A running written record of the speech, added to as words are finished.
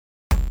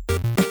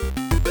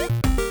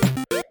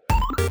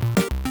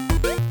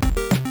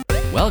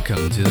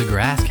Welcome to the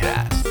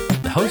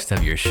Grasscast, the host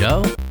of your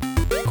show,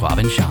 Quab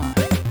and Sean.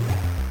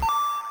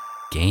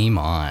 Game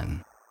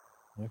on.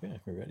 Okay,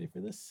 we're ready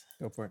for this?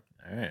 Go for it.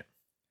 All right.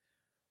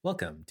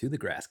 Welcome to the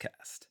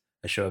Grasscast,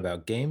 a show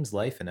about games,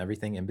 life, and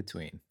everything in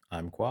between.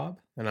 I'm Quab.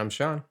 And I'm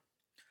Sean.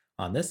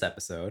 On this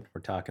episode,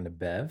 we're talking to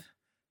Bev.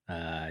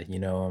 You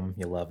know him,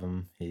 you love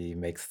him. He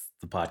makes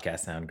the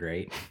podcast sound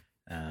great.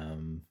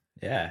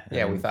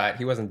 We thought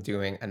he wasn't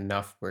doing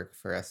enough work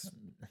for us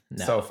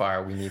so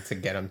far. We need to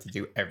get him to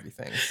do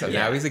everything. So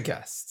now he's a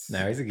guest.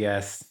 Now he's a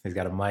guest. He's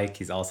got a mic.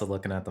 He's also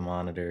looking at the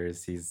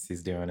monitors. He's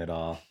doing it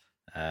all.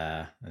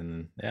 So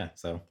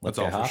let's That's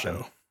all for hopping.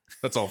 show.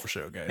 That's all for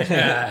show, guys.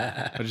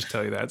 I just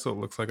tell you that so it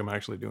looks like I'm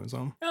actually doing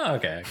something. Oh,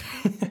 okay.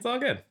 It's all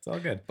good. It's all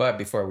good. But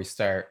before we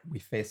start, we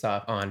face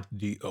off on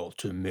the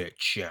ultimate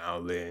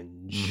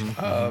challenge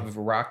of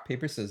rock,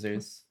 paper,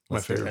 scissors. My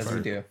favorite As part.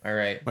 we do. All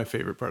right. My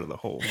favorite part of the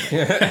whole.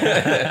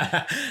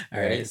 All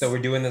right. So we're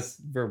doing this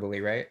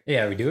verbally, right?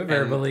 Yeah, we do it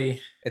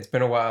verbally. It's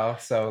been a while.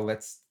 So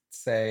let's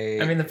say...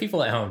 I mean, the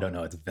people at home don't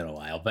know it's been a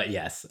while, but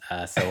yes.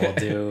 So we'll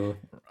do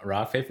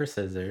rock, paper,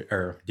 scissors.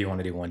 Or do you want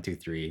to do 1, 2,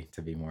 3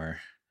 to be more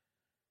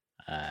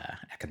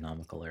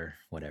economical or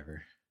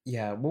whatever?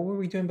 Yeah. What were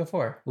we doing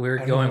before? We were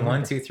going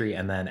 1, 2, 3,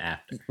 and then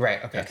after.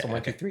 Right. Okay. Okay, So 1,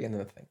 okay. 2, 3, and then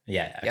the thing.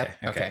 Yeah. Okay, Yep.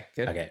 Okay.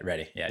 Good. Okay.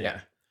 Ready? Yeah. Yeah.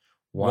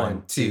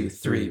 1, 2,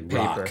 3.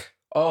 Rock. Paper.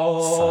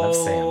 Oh.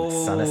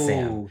 Son of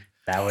Sam.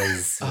 That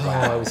was. Oh,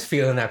 I was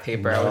feeling that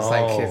paper. I was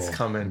like, it's No.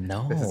 coming.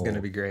 No. This is going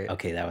to be great.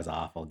 Okay, that was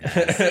awful,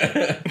 guys.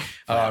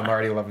 Oh, I'm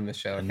already loving the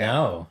show. Okay.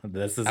 No,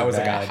 this is. I was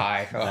like a bad.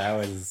 high. Oh. That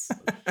was.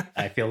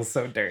 I feel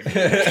so dirty.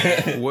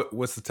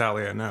 What's the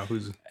tally at now?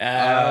 Who's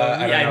I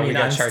don't know. We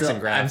got I'm charts still, and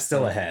graphs. I'm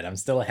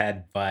still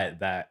ahead. but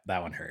that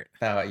one hurt.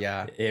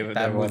 Yeah. There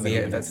That wasn't moved me.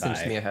 even That a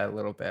cinched tie. me ahead a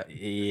little bit.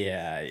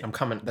 Yeah, I'm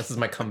coming. This is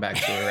my comeback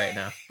tour right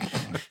now.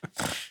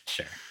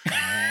 sure.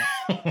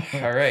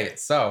 All right.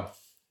 So,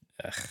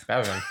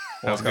 Bevan,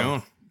 how's it welcome.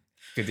 going?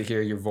 Good to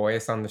hear your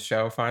voice on the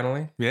show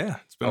finally. Yeah,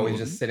 it's been Always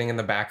just sitting in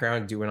the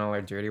background doing all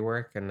our dirty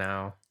work, and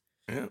now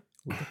Yeah.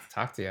 we get to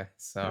talk to you.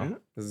 So Yeah.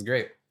 this is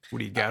great. What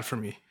do you got for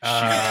me?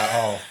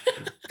 Got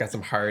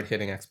some hard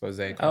hitting expose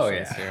questions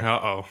yeah. here.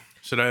 Uh-oh.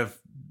 Should I have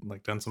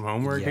done some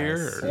homework here?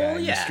 Yes. Or? Yeah, Well,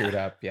 you yeah. screwed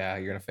up. Yeah,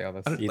 you're gonna fail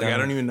this. I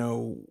don't even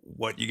know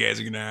what you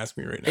guys are gonna ask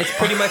me right now. It's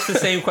pretty much the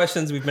same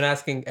questions we've been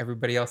asking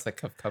everybody else that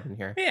come in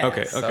here. Yeah.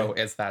 Okay. So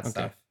it's that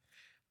stuff.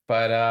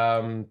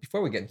 But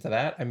before we get into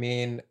that, I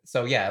mean,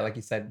 so yeah, like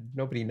you said,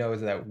 nobody knows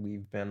that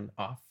we've been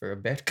off for a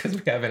bit because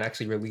we haven't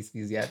actually released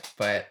these yet.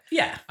 But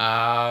Yeah.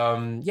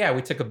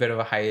 we took a bit of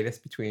a hiatus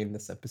between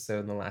this episode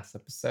and the last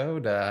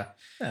episode.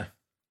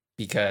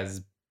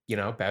 Because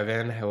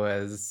Bevan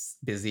was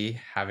busy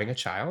having a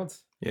child.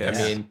 Yes.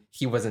 I mean,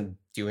 he wasn't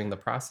doing the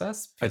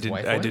process. I His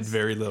wife did was.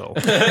 very little.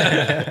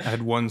 I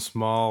had one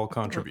small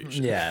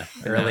contribution. Yeah.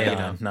 Early You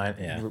on. know,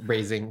 Yeah.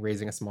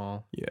 raising a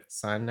small Yeah.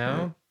 son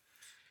now.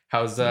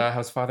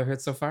 How's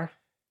fatherhood so far?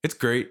 It's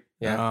great.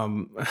 Yeah.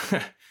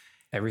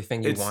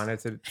 Everything you It's- wanted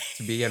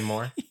to be and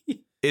more.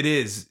 It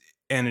is,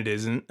 and it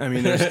isn't. I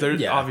mean,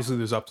 there's Yeah. obviously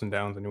there's ups and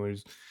downs. Anyone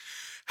who's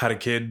had a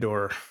kid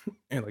or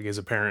like as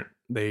a parent,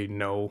 they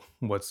know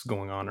what's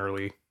going on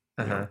early.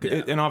 You know.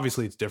 Uh-huh. And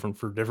obviously it's different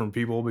for different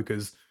people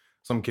because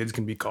some kids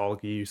can be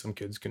colicky, some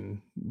kids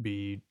can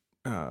be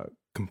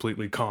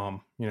completely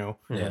calm.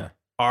 Yeah.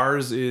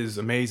 Ours is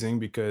amazing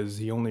because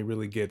he only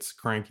really gets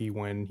cranky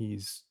when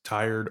he's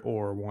tired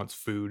or wants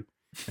food,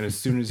 and as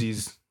soon as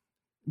his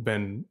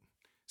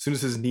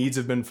needs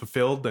have been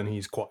fulfilled, then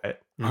he's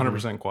quiet,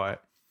 100%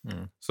 quiet.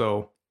 Mm.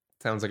 So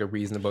Sounds like a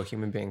reasonable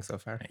human being so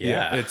far.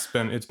 yeah, it's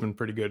been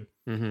pretty good.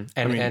 Mm-hmm.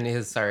 I mean- And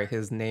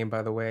his name,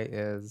 by the way,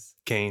 is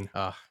Kane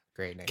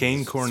great name.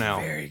 Kane Cornell.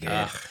 Very good.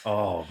 Ugh.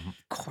 Oh,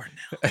 Cornell.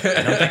 I don't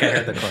think I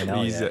heard the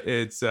Cornell yet.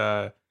 It's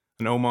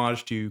an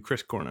homage to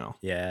Chris Cornell,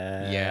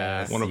 Yeah.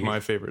 Yes. one of my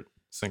favorite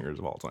singers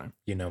of all time.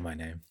 You know my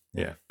name.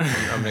 Yeah,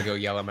 I'm gonna go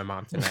yell at my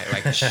mom tonight.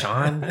 Like,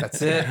 Sean,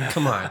 that's it.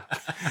 Come on.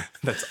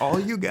 that's all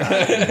you got.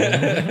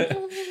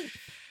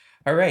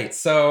 All right.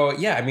 So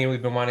yeah, I mean,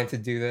 we've been wanting to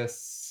do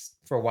this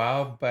for a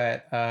while,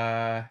 but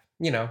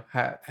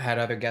had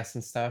other guests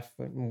and stuff.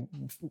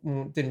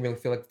 Didn't really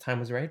feel like the time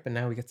was right, but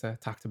now we get to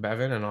talk to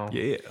Bevan and all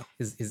Yeah.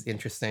 his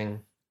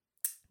interesting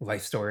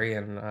life story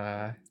and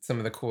some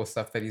of the cool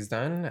stuff that he's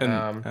done.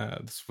 And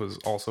this was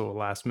also a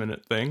last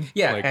minute thing.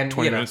 Yeah, like and,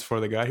 20 minutes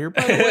before they got here.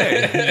 By the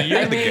way, you're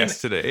I the mean,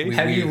 guest today.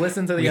 Have you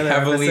listened to the we other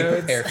heavily episodes?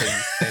 prepare for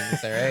these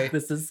things, all right?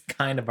 This is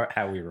kind of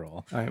how we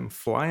roll. I am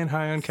flying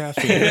high on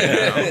caffeine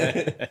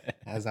right now.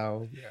 As how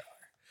we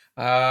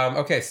are.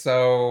 Okay,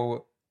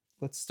 so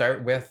let's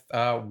start with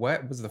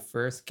what was the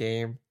first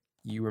game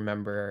you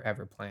remember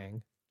ever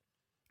playing?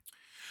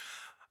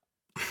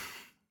 The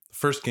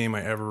first game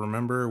I ever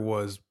remember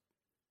was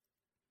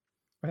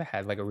Or that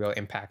had like a real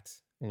impact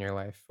in your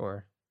life,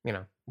 or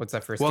what's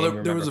that first well, game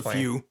you there remember was a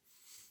playing?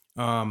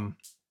 few.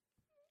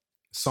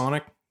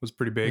 Sonic was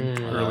pretty big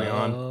early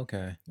on.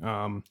 Okay.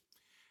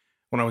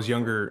 when I was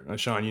younger,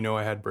 Sean,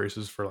 I had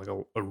braces for like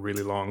a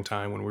really long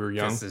time when we were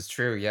young. This is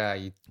true. Yeah,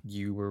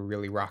 you were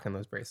really rocking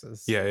those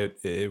braces. Yeah,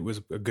 it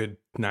was a good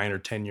 9 or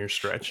 10 year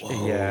stretch.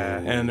 Whoa. Yeah.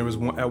 And there was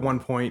at one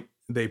point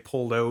they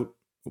pulled out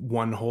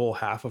one whole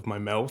half of my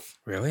mouth,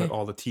 Really? like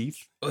all the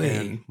teeth. Oy.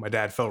 And my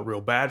dad felt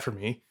real bad for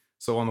me.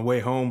 So on the way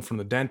home from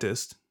the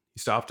dentist, he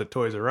stopped at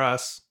Toys R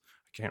Us.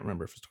 I can't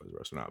remember if it's Toys R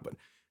Us or not, but it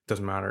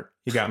doesn't matter.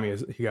 He got me a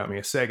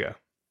Sega.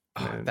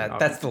 Oh, And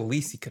that's the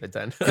least he could have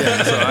done.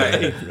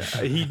 Yeah,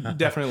 so he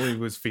definitely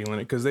was feeling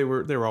it because they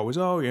were always,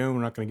 oh yeah, we're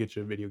not going to get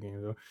you a video game.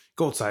 So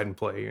go outside and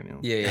play,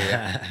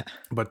 Yeah.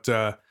 But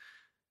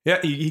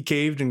yeah, he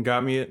caved and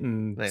got me it,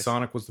 and Nice.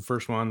 Sonic was the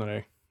first one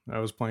that I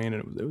was playing,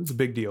 and it was a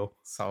big deal.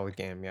 Solid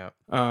game. Yeah.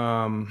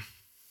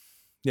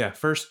 Yeah,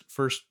 first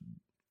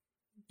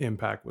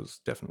impact was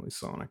definitely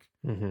Sonic.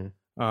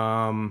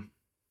 Mm-hmm.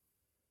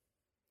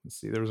 Let's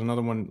see, there was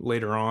another one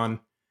later on.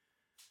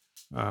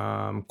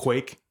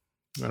 Quake.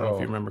 I don't know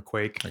if you remember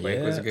Quake.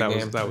 Quake was a good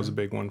game. That was a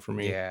big one for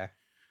me. Yeah.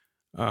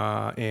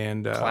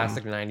 And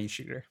Classic 90s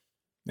shooter.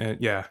 and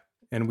yeah,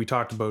 and we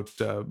talked about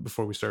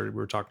before we started. We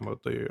were talking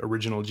about the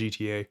original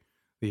GTA,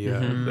 the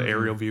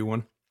aerial view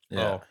one.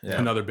 Yeah,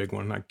 Another big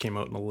one that came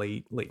out in the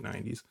late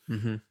 90s.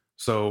 Mm-hmm.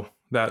 So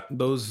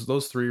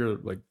those three are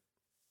like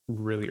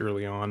really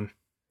early on.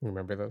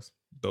 Remember those?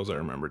 Those I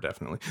remember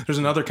definitely. There's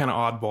another kind of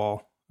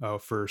oddball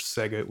for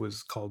Sega. It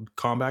was called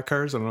Combat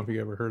Cars. I don't know if you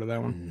ever heard of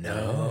that one.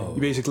 No.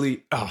 You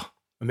basically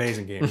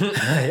amazing game.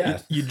 Yeah.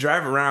 You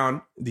drive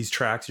around these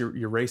tracks.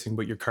 You're racing,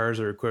 but your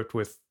cars are equipped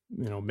with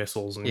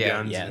missiles and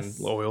guns and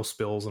oil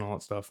spills and all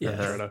that stuff. Yes.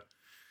 Try to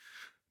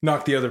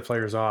knock the other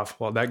players off.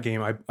 Well, that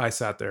game, I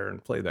sat there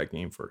and played that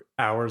game for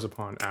hours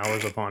upon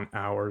hours upon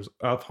hours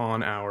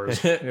upon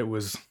hours. It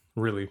was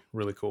really,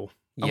 really cool.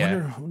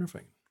 Yeah. I wonder if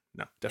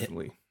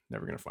definitely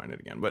never gonna find it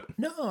again. But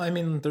No, I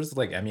mean, there's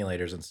like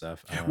emulators and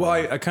stuff. well,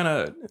 I kind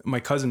of, my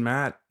cousin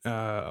Matt,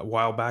 a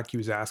while back, he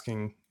was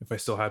asking if I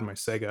still had my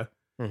Sega.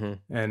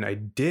 Mm-hmm. And I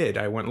did.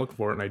 I went looking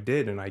for it, and I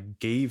did. And I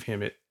gave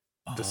him it,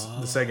 the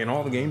Sega, and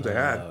all the games I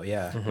had. Oh,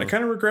 yeah. And I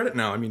kind of regret it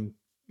now. I mean,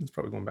 it's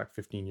probably going back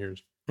 15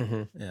 years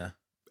Mm-hmm. Yeah.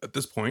 at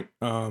this point.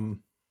 Wonder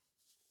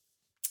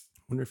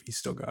if he's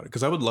still got it,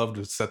 because I would love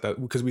to set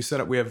that, because we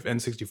have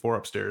N64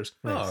 upstairs.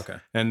 Oh, okay.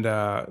 And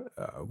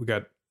we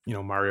got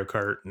Mario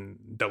Kart and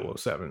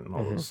 007 and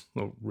all those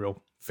little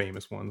real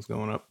famous ones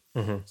going up.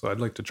 Mm-hmm. So I'd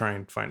like to try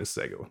and find a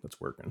Sega that's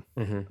working.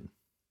 Mm-hmm.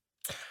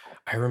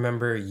 I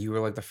remember you were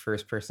like the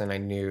first person I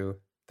knew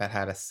that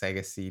had a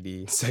Sega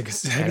CD.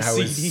 Sega And I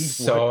was CD.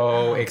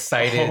 so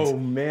excited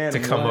man, to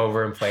come what?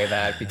 over and play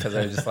that, because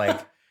I was just like,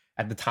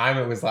 at the time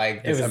it was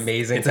like this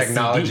amazing it's a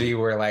technology CD.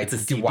 where like It's a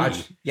you CD. could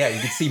watch, you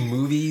could see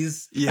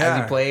movies as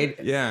Yeah. you played.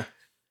 Yeah.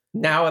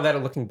 Now that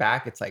I'm looking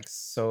back, it's like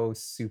so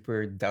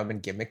super dumb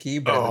and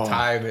gimmicky, but at Oh. the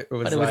time it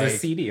was But it like was a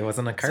CD. It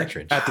wasn't a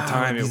cartridge. At the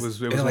time, it these- was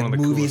they're one like of the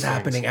movies coolest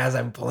happening things. as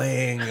I'm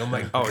playing. Oh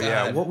my Oh god!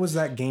 yeah, what was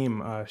that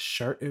game?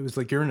 Shark. It was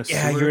like you're in a sewer.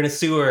 Yeah, you're in a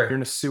sewer. You're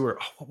in a sewer.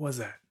 Oh, what was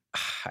that?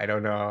 I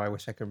don't know. I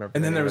wish I could remember.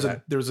 And then the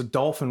name there was a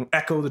dolphin.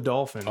 Echo the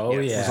Dolphin. Oh, It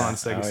was yeah. on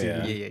Sega Oh,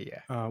 CD. yeah.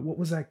 Yeah. What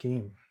was that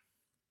game?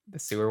 The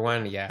sewer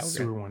one. Yeah,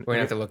 Sewer one. We're gonna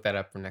have to look that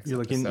up for next. You're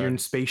like episode. you're in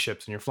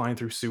spaceships and you're flying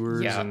through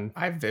sewers. Yeah, And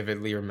I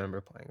vividly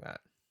remember playing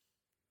that.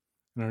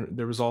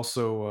 there was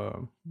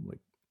also like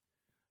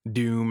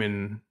Doom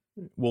and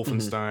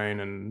Wolfenstein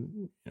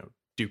and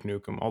Duke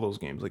Nukem. All those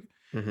games. Like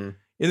Mm-hmm.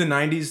 in the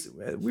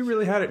 90s, we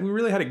really had it. We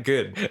really had it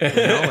good.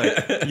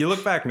 Like you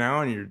look back now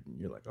and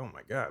you're like, oh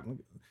my god. You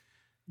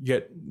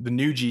get the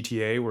new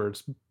GTA where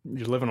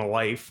you're living a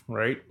life,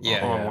 right?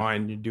 Yeah,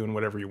 Online, you're doing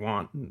whatever you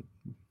want.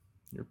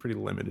 You're pretty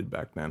limited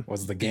back then.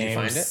 Was the you game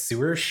find it?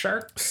 Sewer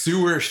Shark?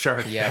 Sewer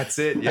Shark. Yeah. That's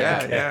it.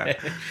 Yeah, yeah.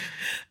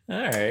 All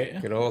right.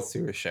 Good old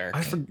sewer shark.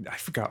 I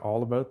forgot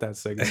all about that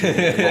segment. All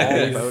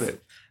about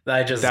it.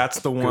 That's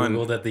the one.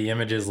 Googled that the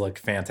images look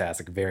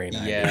fantastic. Very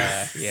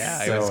nice.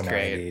 Yeah, it was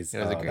great. It was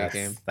a great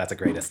game. That's a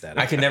great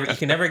aesthetic. You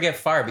can never get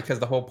far, because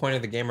the whole point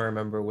of the game, I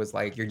remember, was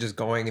like you're just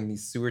going in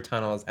these sewer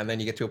tunnels, and then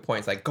you get to a point,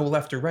 it's like go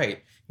left or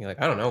right. You're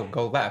like, I don't know,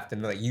 go left,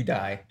 and like you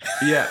die.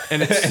 Yeah,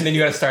 and And then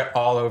you got to start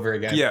all over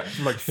again. yeah,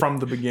 like from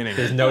the beginning.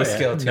 There's no Oh, yeah.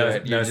 skill to No-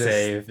 it. no You just-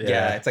 save,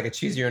 yeah. It's like a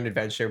choose your own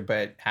adventure,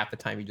 but half the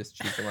time you just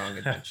choose the wrong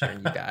adventure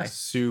and you die.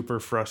 Super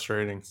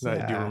frustrating. I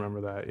do Yeah.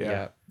 remember that.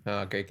 Yeah.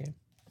 Oh, great game.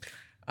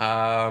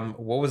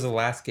 What was the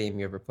last game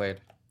you ever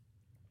played?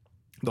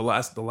 The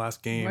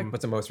last game, Like,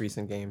 what's the most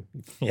recent game?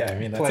 Yeah, I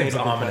mean that Played seems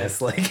and played.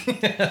 ominous.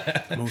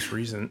 Like most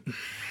recent.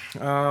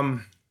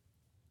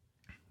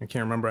 I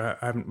can't remember.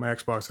 My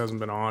Xbox hasn't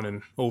been on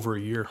in over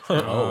a year. oh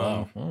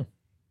wow. Oh.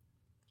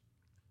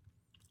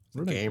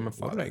 What did Game of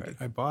what did Fatherhood.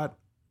 I bought.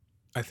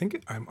 I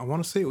think I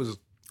want to say it was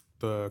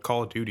the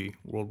Call of Duty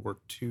World War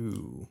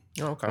II.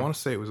 Oh, okay. I want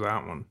to say it was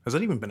that one. Has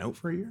that even been out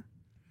for a year?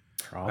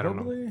 I don't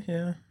know. Probably,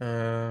 yeah.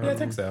 Yeah, Yeah, I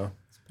think so.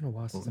 It's been a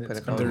while since I played a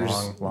It's Call been of Duty.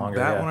 long. Longer,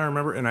 that yeah. one I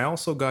remember, and I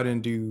also got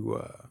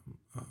into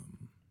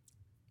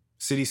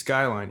City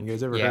Skyline. You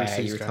guys ever heard of Yeah,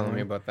 City you were Skyline? telling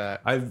me about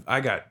that.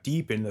 I got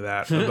deep into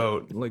that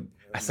about like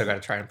I still got to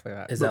try and play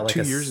that. Is that like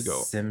 2 years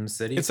ago. Sim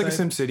City? It's like a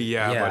Sim City,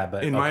 Yeah, but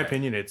but in my okay.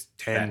 opinion, it's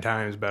 10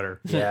 times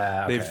better.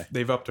 Yeah, okay.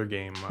 They've upped their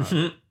game.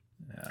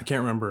 I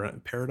can't remember.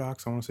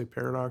 Paradox. I want to say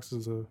Paradox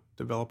is a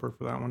developer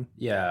for that one.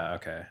 Yeah,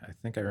 okay. I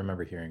think I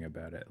remember hearing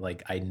about it.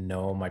 Like, I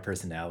know my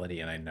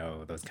personality, and I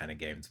know those kind of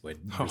games would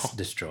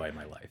destroy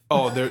my life.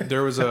 Oh,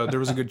 there was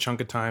a good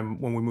chunk of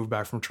time when we moved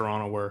back from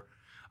Toronto where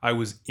I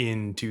was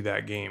into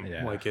that game.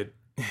 Yeah. Like it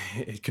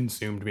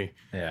consumed me.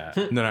 Yeah.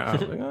 And then I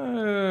was like,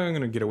 I'm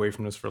gonna get away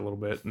from this for a little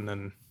bit, and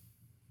then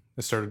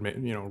I started,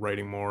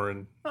 writing more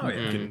and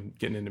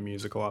getting into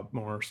music a lot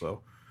more.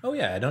 So. Oh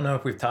yeah, I don't know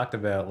if we've talked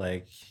about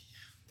like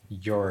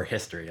your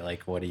history.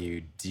 Like, what do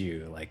you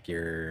do? Like,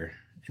 you're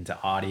into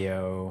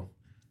audio.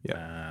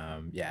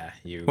 Yeah.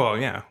 You. Well,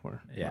 yeah.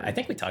 I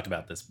think we talked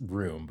about this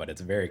room, but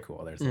it's very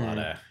cool. There's a lot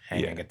of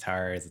hanging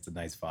guitars. It's a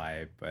nice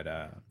vibe, but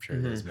I'm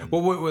sure there's been.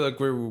 Well, where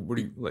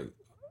do you like?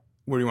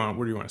 Where do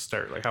you want to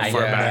start? Like, how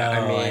far back?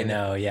 I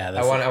know. Yeah.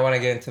 I want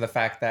to get into the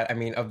fact that, I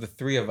mean, of the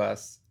three of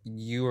us,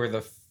 you are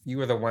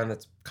the one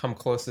that's come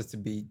closest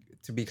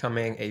to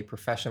becoming a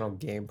professional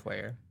game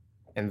player,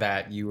 and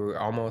that you were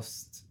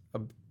almost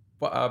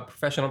a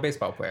professional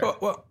baseball player.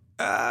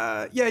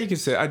 Yeah, you could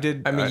say I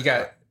did. I mean,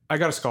 I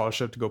got a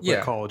scholarship to go play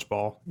college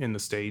ball in the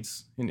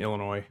States, in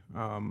Illinois.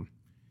 I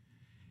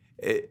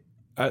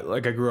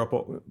grew up,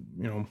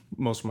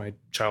 most of my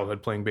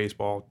childhood playing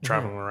baseball,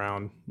 traveling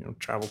around,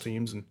 travel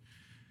teams, and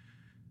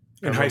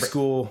in high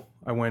school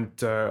I went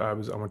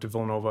to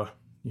Villanova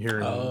here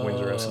in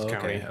Windsor, Essex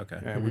County. Okay.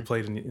 And we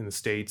played in the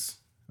States.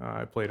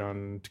 I played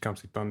on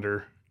Tecumseh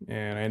Thunder,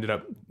 and I ended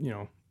up,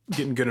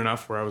 getting good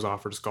enough where I was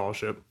offered a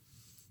scholarship.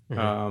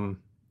 I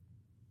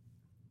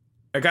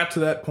got to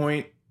that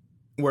point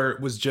where it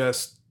was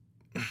just,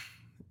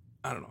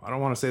 I don't know. I don't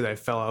want to say that I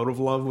fell out of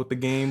love with the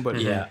game, but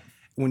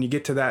when you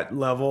get to that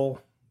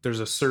level, there's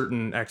a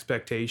certain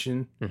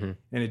expectation, and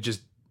it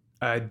just,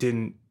 I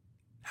didn't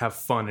have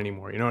fun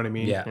anymore. You know what I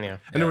mean? Yeah.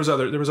 And there was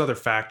other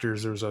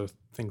factors. There was other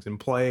things in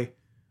play,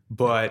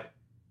 but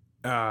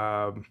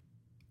I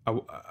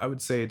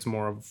would say it's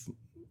more of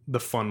the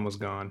fun was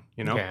gone.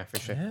 Yeah, for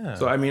sure. Yeah.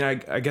 So I mean,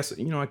 I guess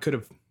I could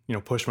have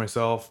pushed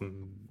myself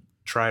and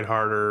tried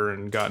harder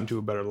and gotten to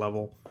a better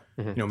level.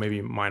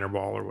 Maybe minor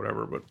ball or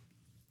whatever, but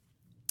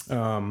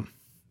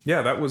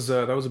that was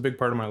a big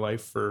part of my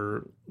life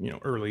for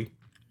early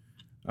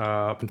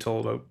up until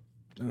about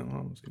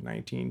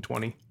 19,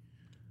 20.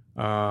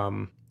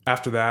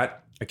 After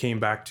that, I came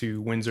back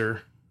to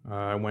Windsor.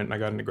 I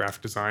got into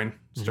graphic design.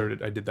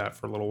 I did that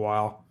for a little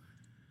while.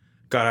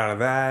 Got out of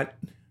that.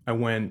 I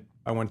went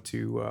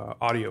to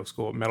audio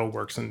school at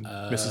Metalworks in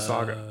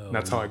Mississauga. And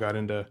that's how I got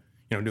into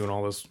doing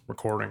all this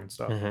recording and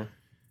stuff. And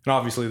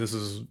obviously, this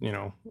is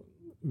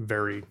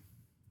very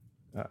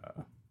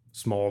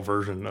small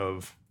version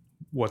of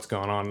what's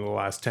gone on in the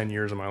last 10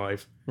 years of my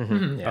life.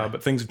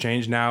 But things have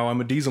changed. Now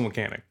I'm a diesel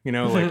mechanic,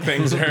 like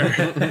things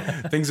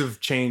have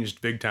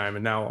changed big time.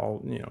 And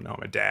now now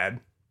I'm a dad.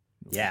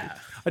 Yeah.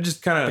 I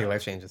just kind Big of,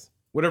 life changes.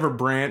 whatever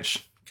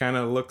branch kind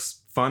of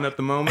looks fun at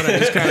the moment, I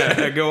just kind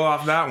of go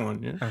off that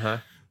one. Yeah.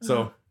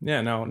 So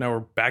now we're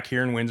back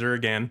here in Windsor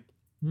again.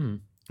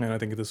 And I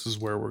think this is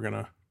where we're going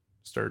to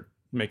start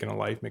making a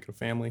life, making a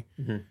family.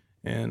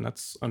 And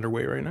that's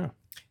underway right now.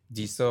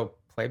 Do you still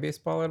play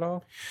baseball at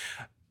all?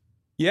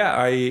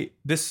 Yeah,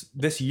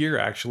 this year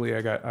actually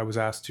I was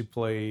asked to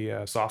play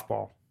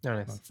softball. Oh,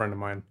 nice. A friend of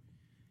mine,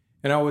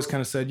 and I always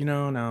kind of said,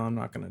 no, I'm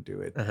not going to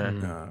do it.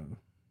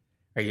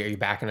 Are you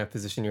back in a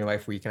position in your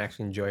life where you can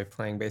actually enjoy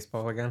playing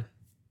baseball again?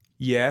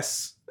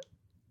 Yes,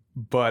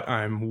 but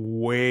I'm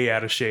way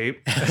out of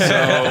shape.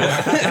 So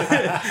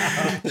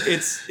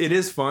it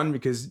is fun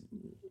because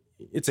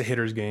it's a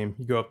hitter's game.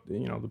 You go up,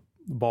 the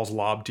ball's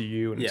lobbed to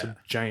you, and it's a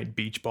giant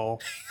beach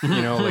ball.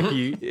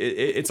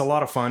 It's a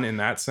lot of fun in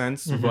that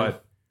sense,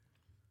 but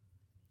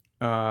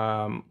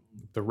the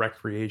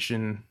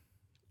recreation,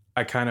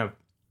 I kind of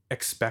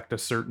expect a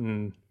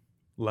certain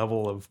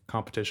level of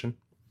competition.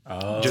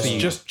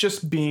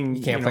 Just being,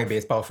 you can't play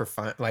baseball for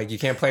fun. Like, you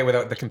can't play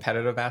without the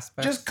competitive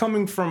aspect. Just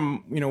coming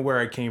from where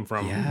I came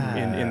from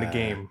in the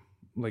game,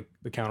 like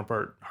the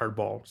counterpart,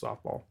 hardball,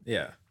 softball.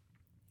 Yeah.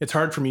 It's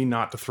hard for me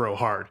not to throw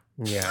hard.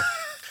 Yeah.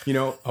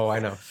 Oh, I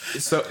know.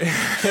 So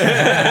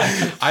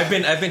I've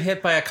been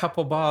hit by a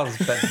couple balls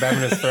that Bevan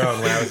has thrown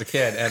when I was a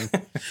kid, and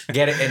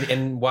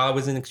and while I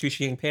was in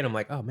excruciating pain, I'm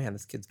like, oh man,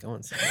 this kid's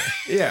going somewhere.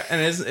 Yeah,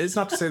 and it's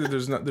not to say that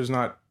there's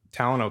not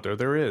talent out there.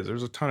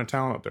 There's a ton of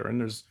talent out there,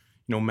 and there's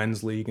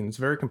men's league, and it's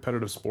a very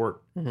competitive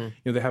sport.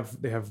 They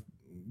have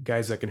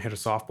guys that can hit a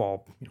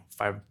softball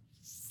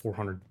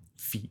 400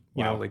 feet.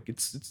 Like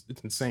it's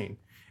insane,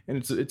 and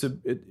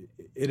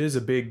it is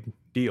a big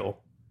deal.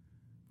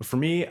 But for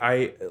me,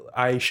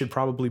 I should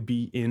probably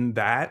be in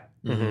that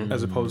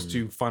as opposed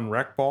to fun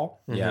rec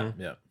ball. Yeah.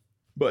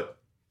 But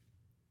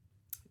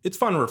it's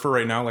fun for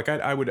right now. Like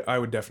I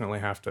would definitely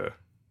have to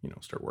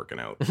start working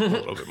out a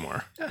little bit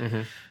more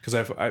because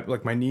I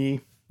like my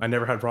knee. I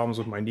never had problems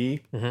with my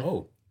knee.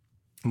 Oh,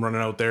 I'm running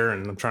out there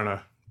and I'm trying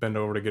to bend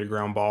over to get a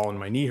ground ball and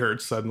my knee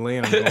hurts suddenly,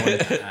 and I'm going,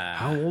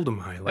 how old am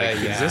I? Like,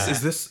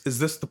 is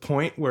this the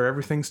point where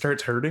everything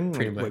starts hurting?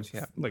 Pretty like, much,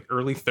 yeah. Like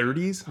early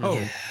 30s. Oh,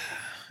 Yeah.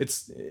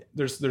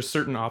 there's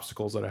certain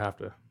obstacles that I have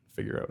to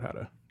figure out how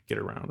to get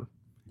around,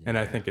 and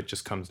I think it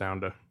just comes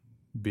down to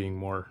being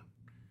more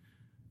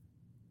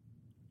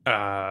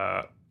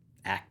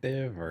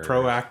Active or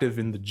proactive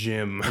in the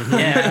gym.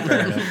 Yeah,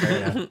 fair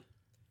enough.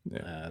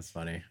 Yeah. That's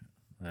funny.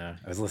 I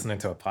was listening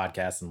to a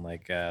podcast and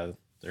like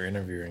they're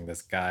interviewing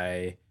this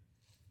guy.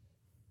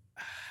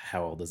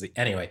 How old is he?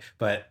 Anyway,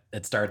 but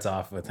it starts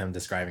off with him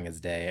describing his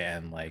day,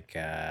 and like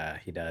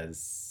he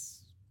does,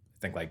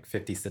 I think like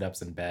 50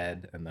 sit-ups in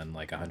bed and then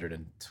like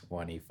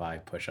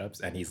 125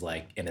 push-ups, and he's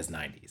like in his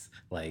 90s.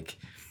 Like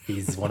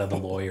he's one of the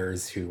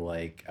lawyers who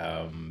like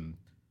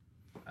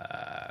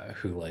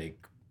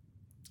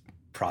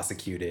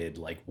prosecuted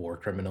like war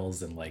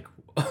criminals in like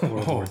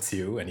World War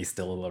II, and he's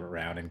still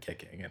around and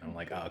kicking. And I'm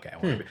like, oh, okay,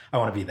 I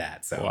want to be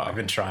that. So I've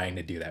been trying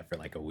to do that for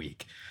like a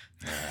week.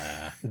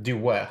 Do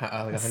what?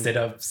 Like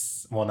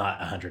Sit-ups? Well, not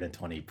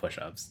 120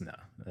 push-ups. No,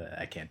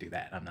 I can't do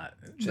that. I'm not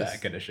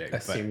that good a shape.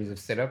 A series of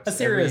sit-ups. A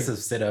series of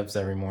sit-ups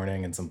every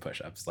morning and some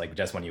push-ups, like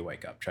just when you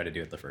wake up. Try to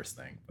do it the first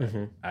thing. But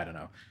I don't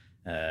know.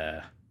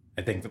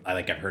 I think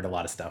I've heard a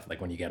lot of stuff. Like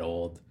when you get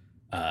old,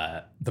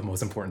 the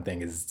most important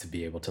thing is to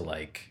be able to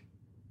like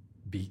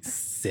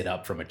sit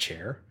up from a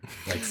chair.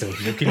 Like, so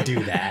if you can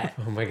do that,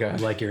 oh my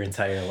god, like your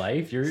entire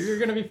life, you're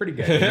gonna be pretty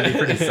good. You're gonna be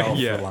pretty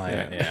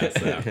self-reliant. Yeah.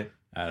 So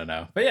I don't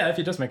know, but yeah, if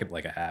you just make it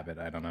like a habit,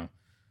 I don't know.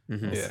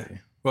 We'll see.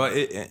 Well,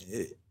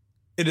 it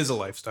is a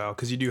lifestyle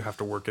because you do have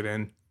to work it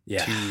in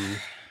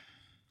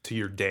to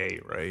your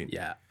day, right?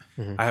 Yeah.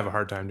 I have a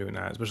hard time doing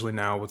that, especially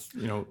now with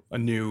a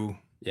new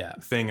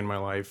thing in my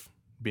life,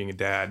 being a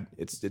dad.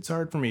 It's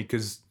hard for me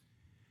because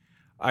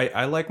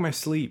I like my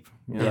sleep.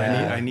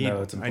 I need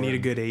a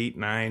good 8,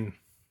 9.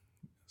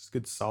 It's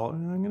good solid.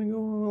 I'm gonna go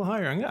a little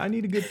higher. I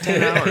need a good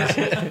 10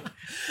 hours.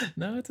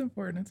 No, it's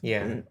important.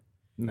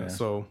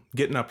 So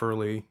getting up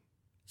early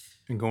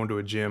and going to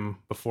a gym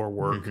before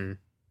work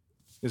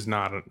is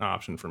not an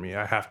option for me.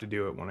 I have to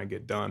do it when I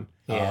get done.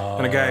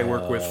 And a guy I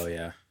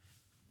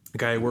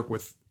work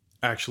with,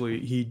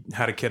 actually, he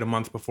had a kid a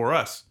month before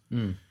us,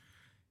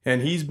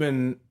 and he's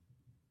been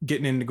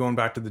getting into going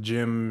back to the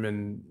gym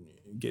and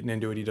getting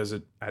into it. He does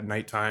it at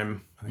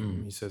nighttime. I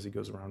think he says he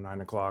goes around 9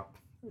 o'clock.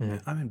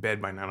 I'm in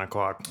bed by 9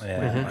 o'clock.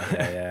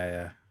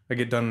 Yeah. I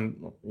get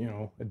done,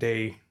 a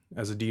day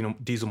as a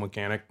diesel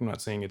mechanic. I'm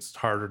not saying it's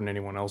harder than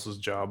anyone else's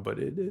job, but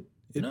it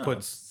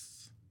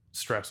puts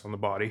stress on the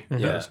body.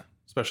 Yeah.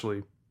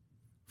 Especially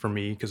for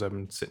me, because I've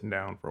been sitting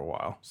down for a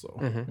while. So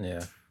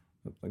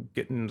like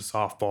getting into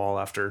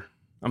softball after,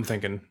 I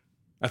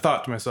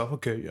thought to myself,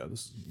 okay,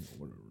 this is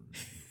whatever.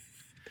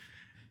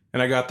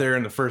 And I got there,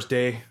 and the first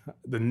day,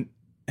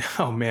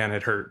 oh man,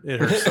 it hurt. It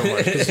hurt so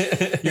much.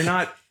 'Cause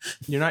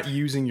you're not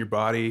using your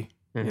body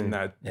in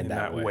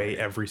that way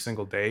every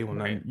single day. When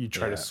then you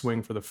try to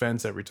swing for the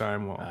fence every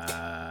time, well,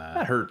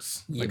 that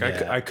hurts. Like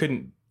I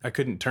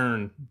couldn't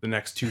turn the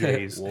next 2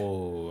 days.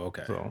 Whoa,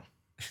 okay. So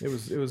it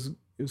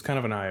was kind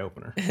of an eye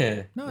opener.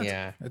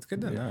 It's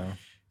good to know.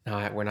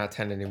 No, we're not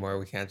 10 anymore.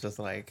 We can't just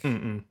like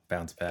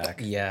bounce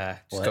back. Yeah,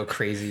 just go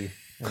crazy,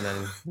 and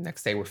then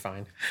next day we're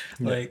fine.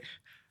 Like,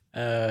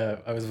 I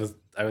was with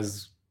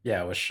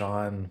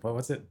Sean. What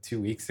was it?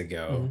 2 weeks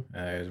ago.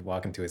 I was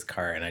walking to his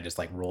car, and I just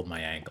like rolled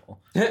my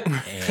ankle,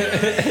 and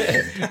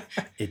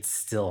it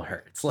still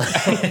hurts. Like,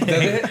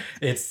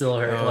 it still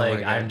hurts.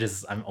 Like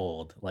I'm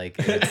old. Like,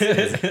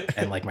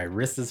 and like my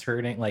wrist is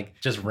hurting. Like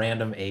just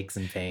random aches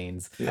and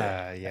pains.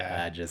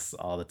 Just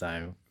all the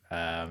time.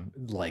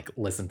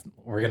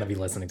 We're gonna be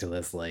listening to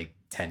this like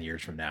 10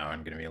 years from now.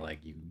 I'm gonna be like,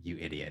 you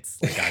idiots.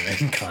 Like I'm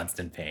in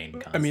constant pain.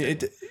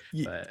 Constantly.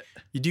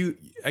 You do.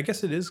 I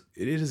guess it is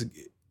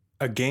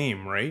a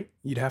game, right?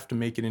 You'd have to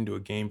make it into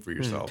a game for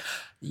yourself.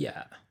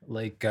 Yeah.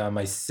 Like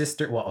my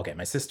sister. Well, okay,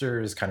 my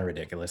sister is kind of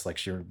ridiculous. Like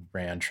she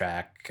ran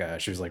track.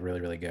 She was like really,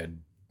 really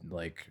good.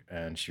 Like,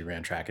 and she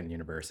ran track in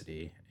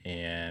university,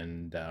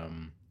 and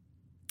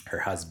her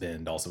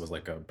husband also was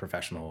like a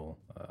professional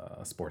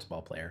sports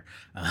ball player,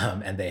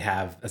 and they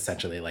have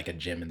essentially like a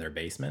gym in their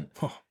basement,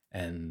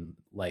 and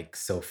like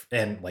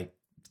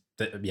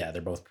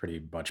they're both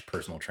pretty much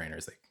personal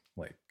trainers.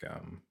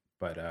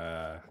 But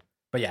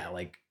yeah,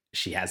 like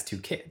she has 2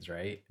 kids,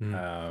 right?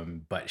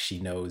 But she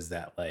knows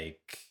that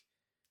like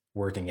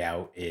working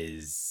out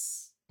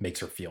makes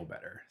her feel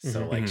better,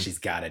 so like she's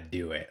got to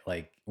do it.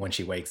 Like when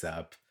she wakes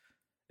up,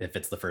 if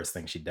it's the first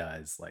thing she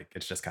does, like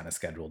it's just kind of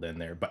scheduled in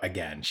there. But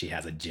again, she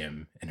has a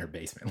gym in her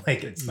basement.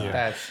 Like it's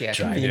not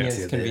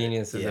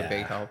convenience is a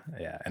big help.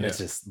 Yeah. And it's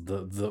just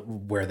the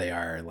where they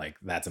are, like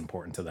that's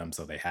important to them.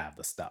 So they have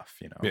the stuff,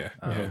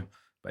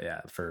 But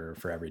yeah, for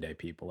everyday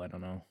people, I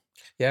don't know.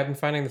 Yeah, I've been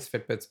finding this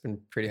Fitbit's been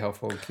pretty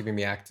helpful keeping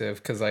me active,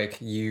 because like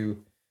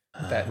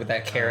with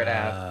that Carrot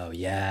app. Oh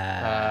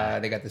yeah.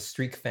 They got the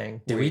streak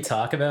thing. Did we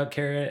talk about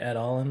Carrot at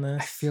all in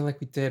this? I feel like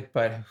we did,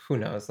 but who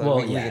knows?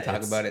 Like, we can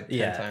talk about it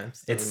 10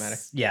 times. Doesn't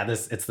matter. Yeah,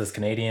 it's this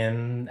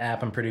Canadian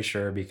app, I'm pretty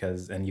sure,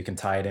 and you can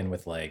tie it in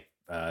with like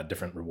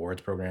different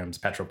rewards programs,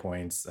 petrol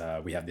points.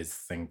 We have this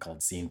thing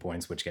called scene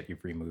points, which get you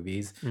free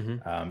movies.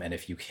 And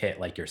if you hit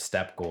like your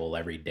step goal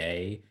every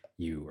day,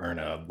 you earn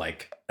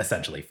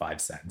essentially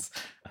 5 cents.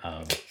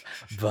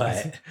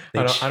 But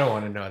I don't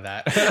want to know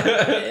that.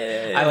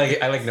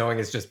 I like knowing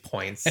it's just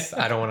points.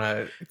 I don't want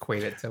to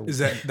equate it to.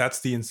 That's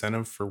the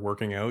incentive for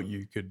working out?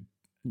 You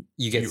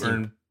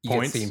earn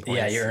points.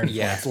 Yeah, you earn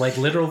points, like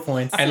literal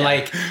points. And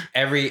like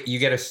you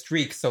get a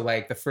streak. So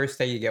like the first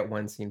day you get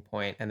 1 scene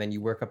point, and then you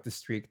work up the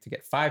streak to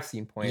get 5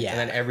 scene points. And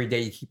then every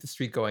day you keep the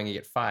streak going, you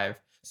get 5.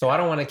 So I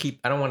don't want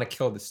to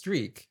kill the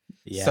streak.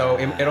 Yeah. So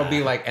it'll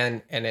be like,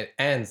 and it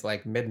ends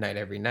like midnight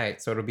every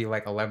night. So it'll be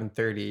like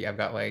 11:30. I've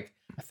got like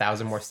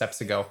 1,000 more steps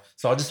to go.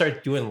 So I'll just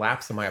start doing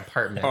laps in my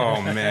apartment. Oh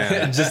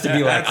man. Just to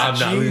be like, I'm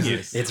not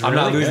losing. I'm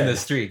not losing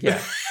this streak.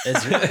 Yeah.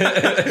 That's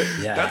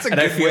a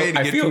good way to get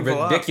I feel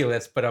people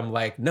ridiculous, but I'm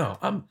like, no,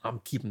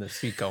 I'm keeping the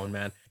streak going,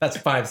 man. That's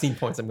 5 scene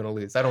points I'm gonna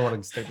lose. I don't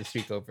want to start the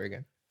streak over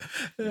again.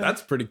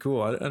 That's pretty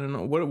cool. I don't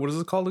know. What is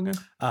it called again?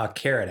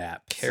 Carrot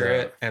app.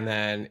 Carrot, and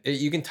then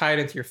you can tie it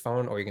into your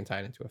phone or you can tie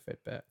it into a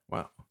Fitbit.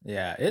 Wow.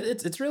 Yeah,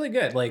 it's really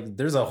good. Like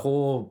there's a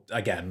whole,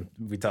 again,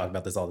 we talk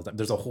about this all the time.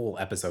 There's a whole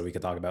episode we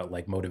could talk about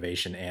like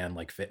motivation and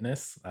like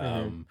fitness.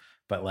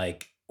 But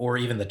like, or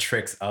even the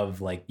tricks of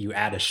like you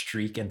add a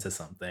streak into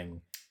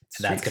something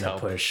that's going to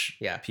push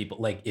people.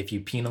 Like if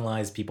you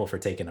penalize people for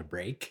taking a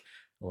break,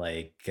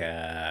 like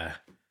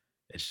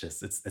it's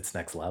just, it's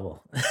next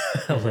level.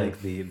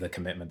 Like the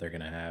commitment they're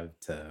going to have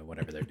to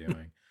whatever they're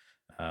doing.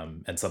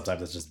 And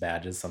sometimes it's just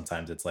badges.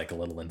 Sometimes it's like a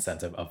little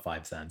incentive of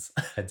 5 cents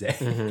a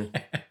day.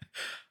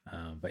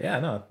 But yeah,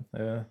 no,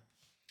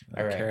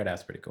 Carrot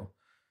app's pretty cool.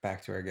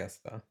 Back to our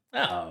guest though.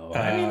 Oh,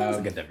 I mean, that was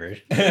a good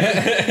diversion.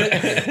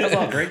 That was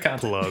all great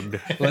content.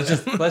 Plugged.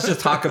 Let's just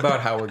talk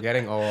about how we're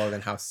getting old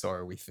and how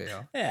sore we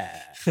feel.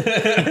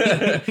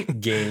 Yeah.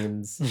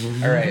 Games.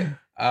 All right.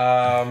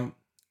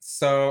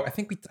 So I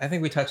think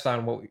we touched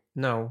on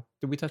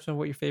did we touch on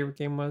what your favorite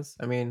game was?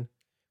 I mean,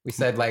 we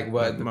said like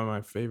what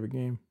my favorite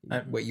game.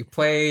 What you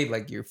played,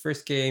 like your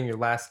first game, your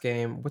last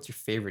game. What's your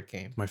favorite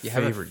game? My Do you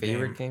favorite have a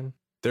favorite game?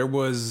 There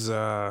was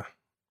I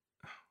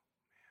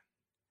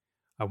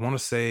want to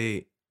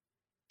say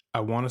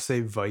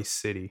Vice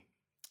City.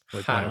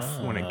 Like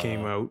when it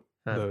came out,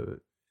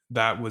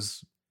 that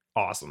was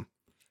awesome.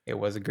 It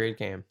was a great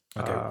game.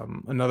 Okay.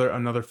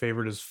 Another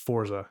favorite is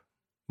Forza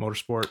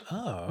Motorsport.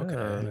 Oh,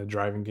 okay. A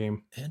driving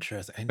game.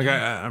 Interesting. Like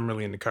I'm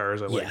really into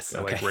cars. I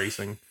like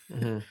racing.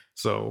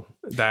 So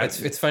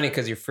it's funny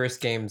because your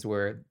first games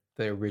were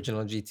the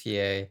original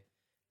GTA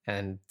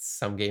and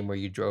some game where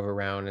you drove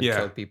around and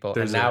killed people,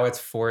 and now it's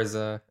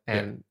Forza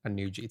and a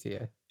new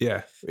GTA.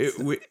 Yeah,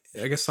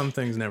 I guess some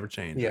things never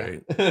change,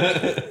 right?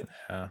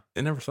 I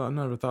never thought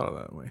of that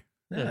that way.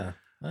 Yeah.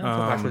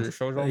 That's what your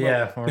show's all about.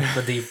 Yeah, or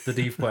the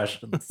deep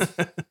questions.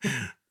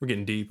 We're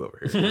getting deep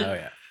over here. Oh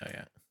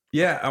yeah.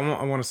 Yeah, I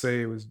want to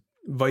say it was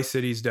Vice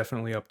City's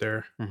definitely up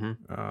there.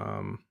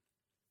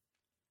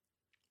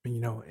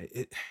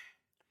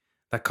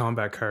 That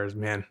combat cars,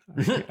 man,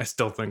 I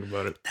still think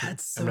about it.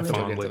 That's so into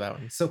that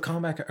one. So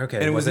combat, okay.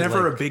 And it was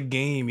never a big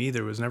game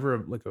either. It was never a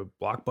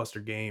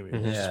blockbuster game.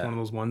 It was just one of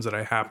those ones that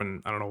I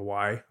don't know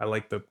why. I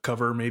like the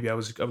cover. Maybe I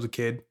was a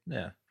kid.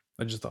 Yeah.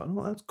 I just thought,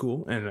 oh, that's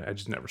cool, and I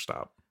just never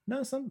stopped.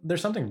 No,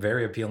 there's something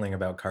very appealing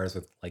about cars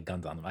with like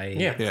guns on them. Like,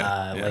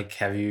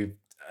 have you?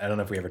 I don't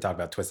know if we ever talked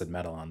about Twisted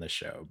Metal on this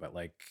show, but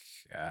like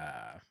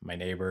my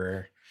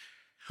neighbor,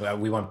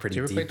 we went pretty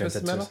deep into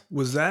Twisted Metal.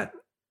 Was that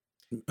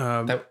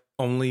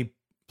only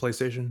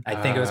PlayStation? I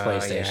think it was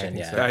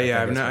PlayStation.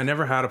 I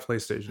never had a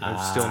PlayStation.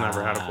 I've still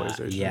never had a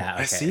PlayStation. Yeah,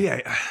 okay. I see.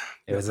 I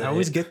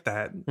always get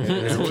that.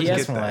 It was a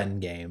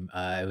PS1 game.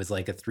 It was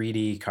like a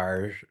 3D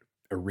car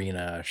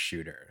arena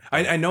shooter.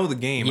 I know the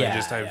game.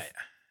 Yeah,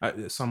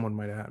 someone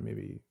might have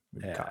maybe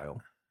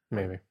Kyle.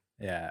 Maybe.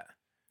 Yeah.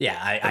 Yeah,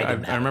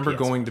 I remember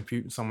going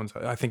to someone's.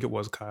 I think it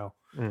was Kyle.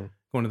 Going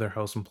to their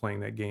house and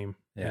playing that game.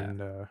 Yeah.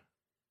 And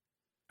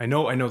I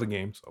know the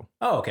game. So.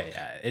 Oh, okay.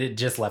 Yeah, it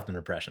just left an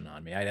impression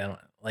on me. I don't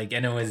like,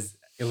 and it was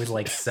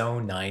like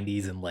so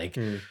 90s and like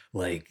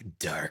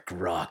dark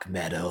rock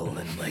metal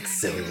and like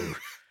so.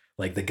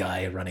 Like the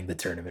guy running the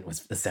tournament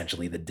was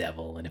essentially the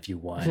devil, and if you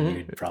won,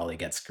 you'd probably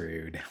get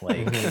screwed.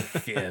 Like,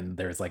 and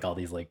there's like all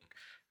these like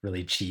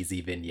really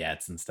cheesy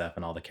vignettes and stuff,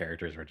 and all the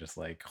characters were just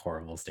like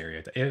horrible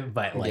stereotypes.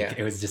 But like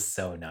it was just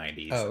so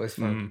 90s. Oh, it was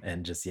fun.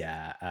 And just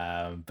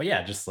but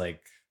yeah, just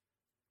like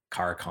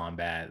car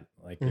combat,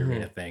 like the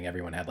arena thing.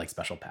 Everyone had like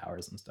special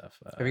powers and stuff.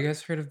 Have you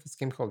guys heard of this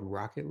game called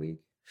Rocket League?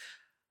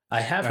 I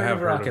have heard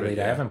of Rocket League.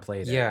 I haven't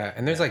played it. Yeah,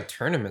 and there's like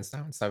tournaments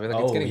now and stuff. Like,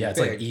 it's getting big. It's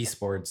like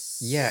esports.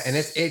 Yeah, and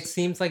it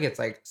seems like it's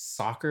like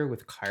soccer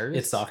with cars.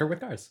 It's soccer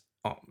with cars.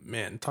 Oh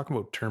man, talking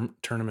about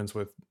tournaments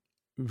with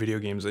video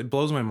games, it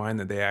blows my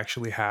mind that they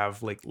actually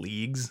have like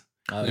leagues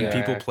and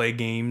people play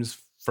games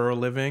for a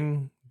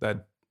living.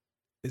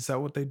 Is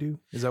that what they do?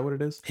 Is that what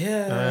it is?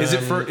 Yeah. Is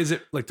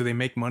it like, do they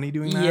make money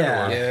doing that?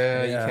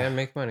 Yeah, you can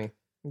make money.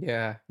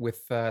 Yeah,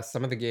 with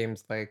some of the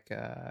games like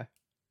I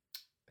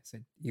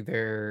said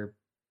either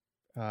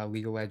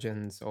League of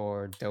Legends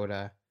or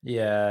Dota.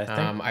 Yeah, I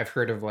think I've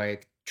heard of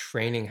like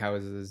training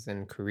houses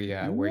in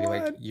Korea where you're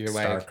like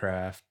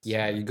StarCraft.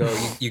 yeah, you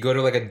go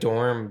to like a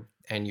dorm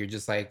and you're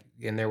just like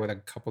in there with a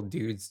couple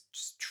dudes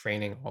just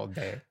training all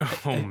day.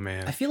 Oh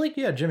man. I feel like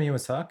Jimmy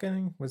was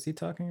talking. Was he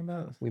talking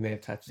about? We may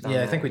have touched on Yeah,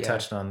 I that, think we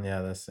touched on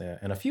this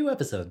in a few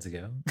episodes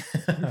ago.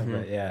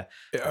 But yeah,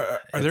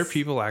 Are there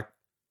people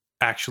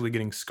actually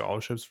getting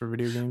scholarships for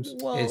video games?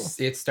 well,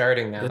 It's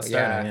starting now. it's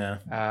starting, yeah.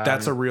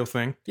 That's a real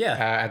thing.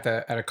 Yeah.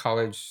 At a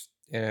college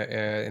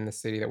in the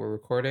city that we're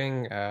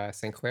recording,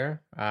 St.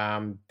 Clair.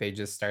 They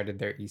just started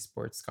their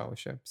esports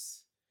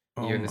scholarships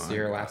this my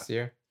year, God. last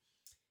year.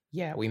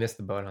 Yeah, we missed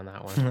the boat on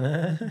that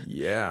one.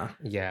 Yeah.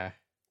 Yeah.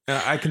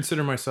 I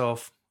consider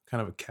myself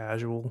kind of a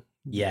casual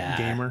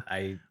gamer.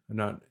 I've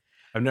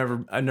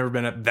never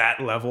been at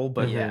that level,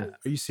 but Yeah.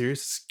 are you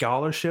serious?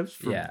 Scholarships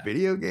for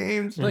video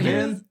games? Well,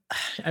 man?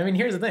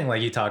 here's the thing.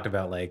 Like you talked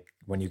about, like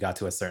when you got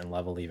to a certain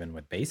level, even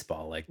with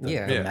baseball, like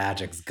the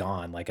magic's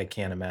gone. Like I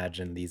can't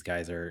imagine these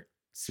guys are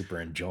super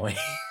enjoying.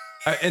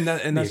 And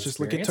that's just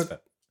like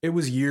experience, it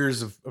was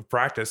years of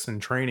practice and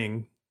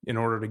training in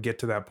order to get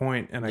to that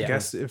point. And I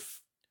guess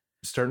if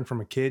starting from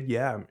a kid,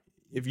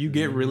 if you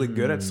get really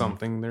good at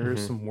something, there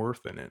is some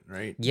worth in it,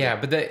 right? Yeah,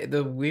 but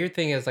the weird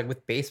thing is like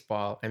with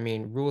baseball, I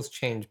mean, rules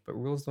change, but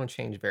rules don't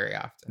change very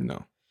often.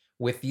 No.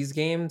 With these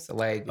games,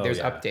 like there's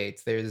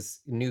updates,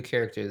 there's new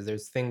characters,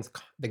 there's things.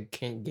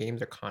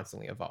 Games are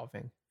constantly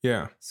evolving.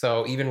 Yeah.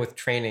 So even with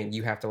training,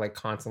 you have to like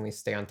constantly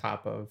stay on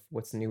top of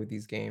what's new with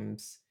these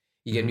games.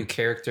 You get new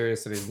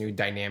characters, so there's new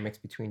dynamics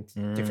between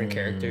different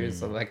characters.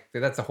 So like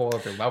that's a whole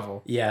other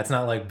level. Yeah, it's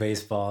not like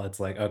baseball. It's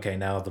like, okay,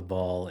 now the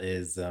ball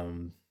is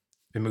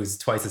it moves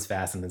twice as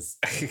fast and is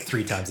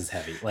 3 times as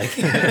heavy. Like,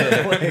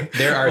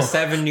 there are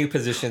 7 new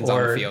positions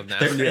on the field now.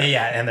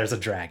 And there's a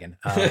dragon.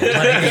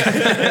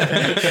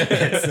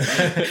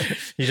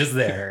 He's just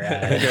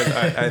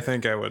there. I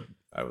think I would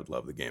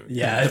love the game.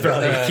 Yeah, it's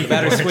probably the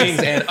batter swings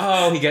and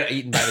he got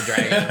eaten by the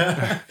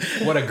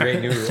dragon. What a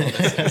great new rule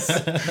this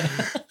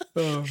is.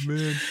 Oh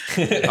man.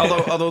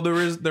 although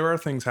there are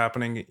things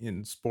happening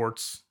in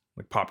sports,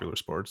 like popular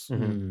sports,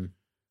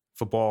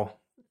 football.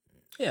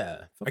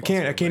 Yeah, I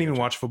can't even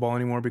watch football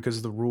anymore because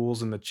of the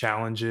rules and the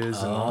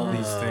challenges and all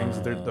these things.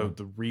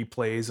 The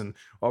replays and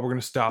we're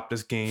gonna stop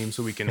this game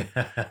so we can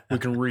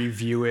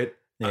review it.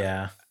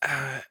 Yeah,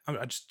 I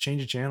just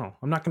change the channel.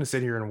 I'm not gonna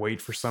sit here and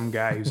wait for some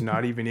guy who's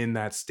not even in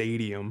that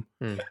stadium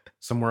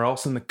somewhere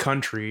else in the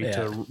country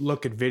to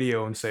look at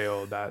video and say,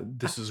 "Oh,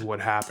 this is what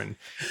happened,"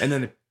 and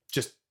then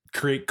just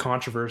create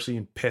controversy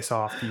and piss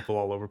off people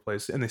all over the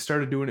place. And they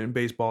started doing it in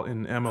baseball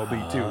in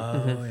MLB too.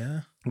 Oh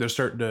yeah, they're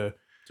starting to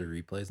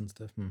replays and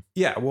stuff.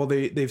 Yeah, well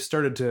they've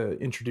started to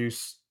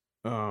introduce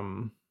I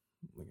don't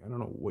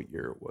know what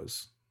year it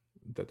was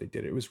that they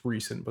did it. It was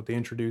recent, but they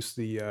introduced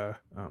the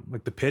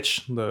like the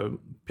pitch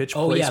placement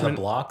the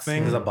blocks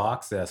thing. There's a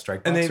box,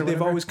 strike box, and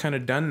they've always kind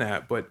of done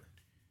that, but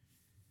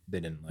they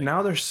didn't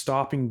now they're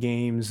stopping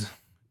games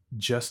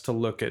just to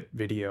look at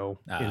video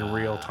in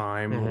real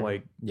time,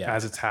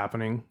 as it's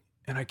happening.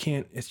 And I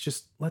can't, it's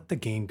just let the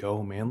game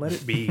go, man. Let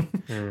it be.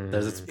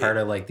 It's part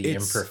of like the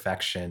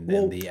imperfection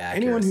and the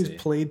accuracy. Anyone who's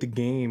played the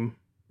game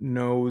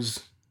knows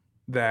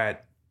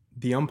that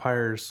the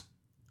umpires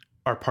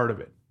are part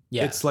of it.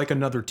 Yeah. It's like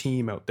another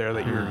team out there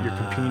that you're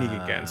competing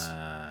against.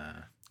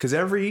 Because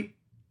every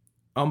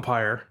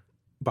umpire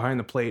behind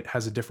the plate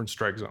has a different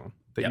strike zone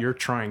that you're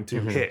trying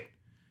to hit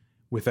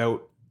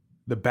without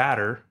the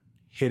batter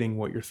hitting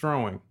what you're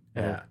throwing.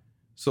 Yeah.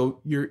 So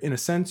you're, in a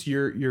sense,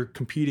 you're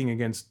competing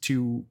against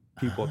 2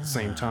 people at the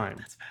same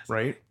time,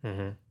 right?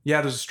 Yeah,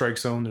 there's a strike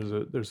zone.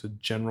 There's a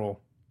general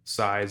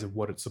size of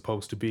what it's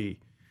supposed to be,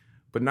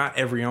 but not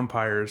every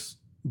umpire's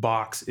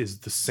box is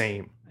the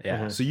same.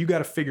 Yeah. So you got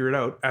to figure it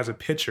out as a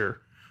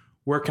pitcher.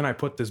 Where can I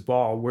put this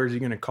ball? Where's he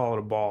going to call it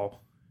a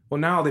ball? Well,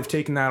 now they've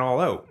taken that all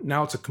out.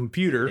 Now it's a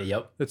computer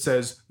that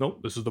says,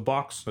 nope, this is the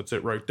box. That's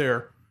it right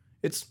there.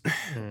 It's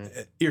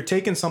you're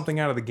taking something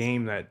out of the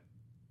game that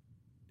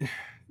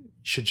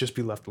should just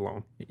be left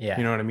alone. Yeah.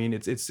 You know what I mean?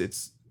 It's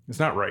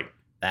not right.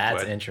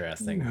 That's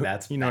interesting.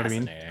 That's you know what I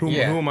mean? Who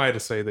am I to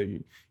say that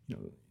you know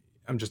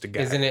I'm just a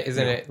guy? Isn't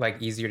it like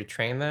easier to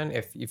train then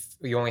if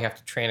you only have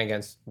to train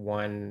against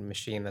one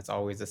machine that's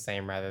always the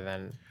same rather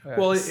than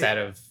a set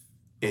of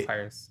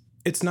umpires?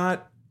 It's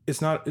not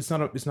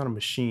a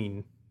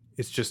machine.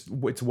 It's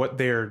what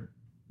they're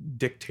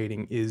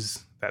dictating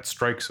is that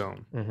strike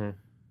zone.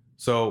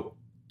 So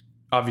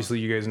obviously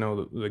you guys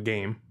know the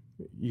game.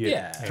 You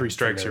get 3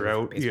 strikes, you're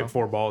out. Baseball. You get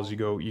 4 balls, you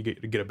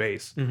get a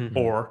base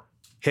or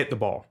hit the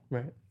ball.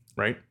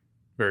 Right.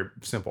 Very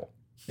simple.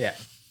 Yeah.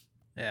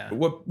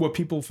 What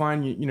people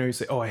find, you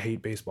say, oh, I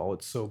hate baseball.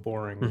 It's so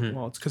boring.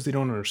 Well, it's because they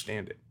don't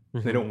understand it.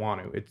 They don't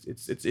want to.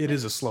 It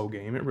is a slow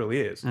game. It really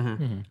is.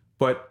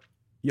 But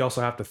you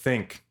also have to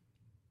think,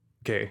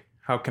 okay,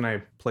 how can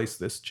I place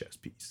this chess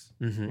piece?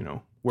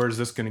 Where is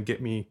this going to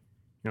get me?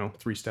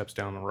 3 steps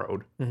down the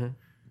road.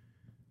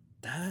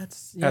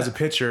 As a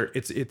pitcher,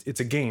 it's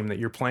a game that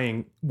you're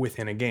playing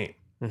within a game,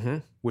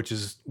 which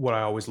is what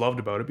I always loved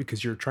about it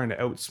because you're trying to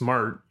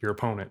outsmart your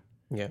opponent.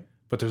 Yeah.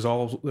 but there's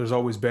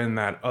always been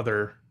that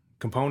other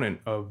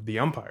component of the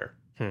umpire.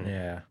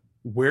 Yeah.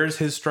 Where's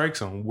his strike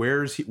zone?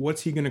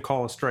 What's he going to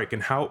call a strike,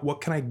 and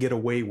what can I get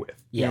away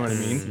with? You know what I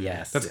mean?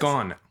 Yes. That's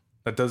gone now.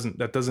 That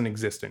doesn't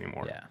exist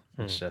anymore. Yeah.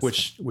 It's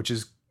just, Which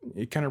is,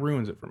 it kind of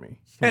ruins it for me.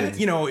 And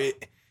you know,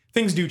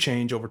 things do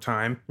change over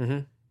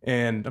time.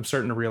 And I'm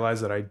starting to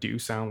realize that I do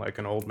sound like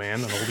an old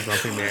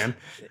grumpy man.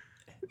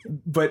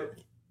 But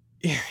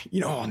you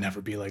know, I'll never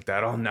be like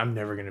that. I'm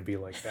never going to be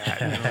like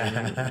that. You know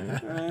what I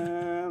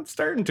mean? I'm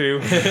starting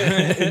to.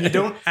 And you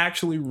don't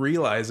actually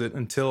realize it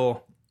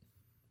until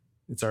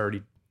it's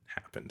already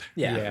happened.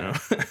 Yeah. You know?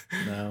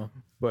 No.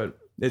 But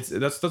that's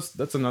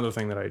another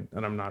thing that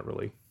I'm not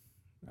really.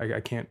 I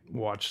can't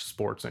watch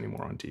sports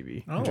anymore on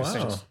TV. Oh,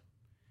 wow.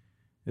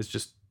 It's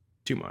just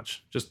too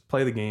much. Just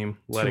play the game.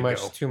 Let it go.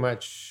 Too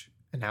much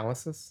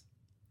analysis.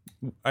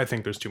 I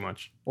think there's too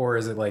much. Or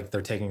is it like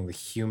they're taking the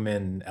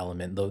human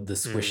element, the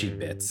squishy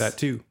bits? That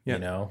too. Yeah. You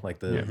know,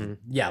 like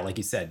like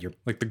you said, you're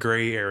like the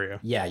gray area.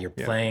 Yeah, you're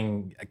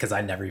playing, because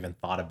I never even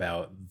thought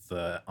about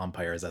the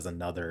umpires as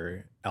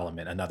another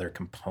element, another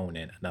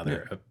component,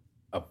 another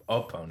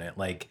opponent.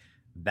 Like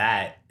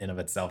that in of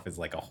itself is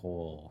like a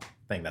whole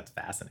thing that's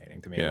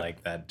fascinating to me.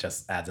 Like that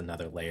just adds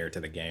another layer to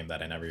the game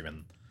that I never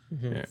even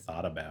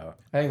thought about.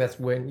 I think that's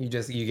when you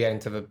get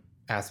into the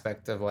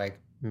aspect of like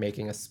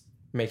making a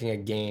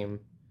game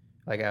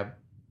like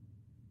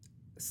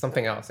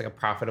something else, like a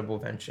profitable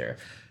venture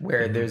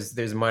where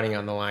there's money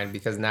on the line,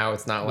 because now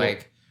it's not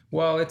like,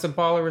 well, it's a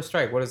ball or a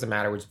strike. What does it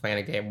matter? We're just playing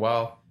a game.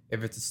 Well,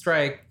 if it's a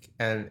strike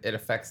and it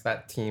affects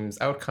that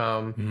team's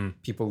outcome,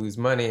 people lose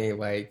money.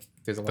 Like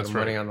there's a lot of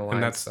money on the line.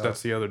 And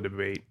that's the other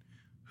debate.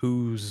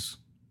 Who's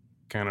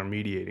kind of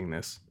mediating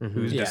this?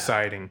 Who's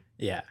deciding?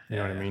 Yeah. You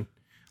know what I mean?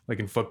 Like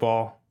in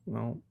football,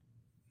 well,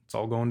 it's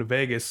all going to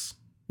Vegas.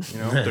 You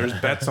know, there's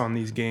bets on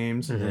these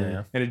games,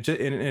 and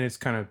it's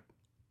kind of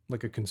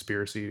like a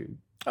conspiracy.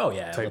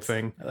 Type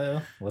thing.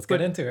 Let's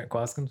get into it.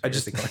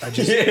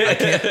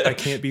 I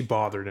can't be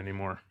bothered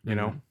anymore. You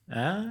know.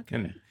 Okay.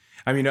 And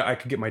I mean, I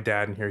could get my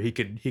dad in here. He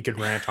could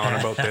rant on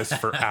about this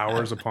for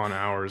hours upon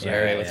hours. All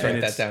right, let's write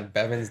that down.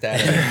 Bevan's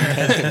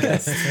dad.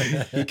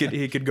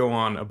 he could go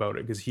on about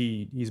it because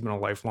he's been a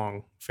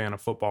lifelong fan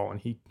of football, and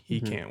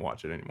he can't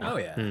watch it anymore. Oh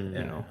yeah.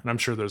 You know, and I'm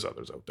sure there's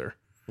others out there.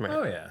 Right.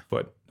 Oh yeah.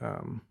 But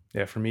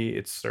for me,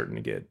 it's starting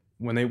to get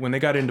when they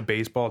got into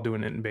baseball,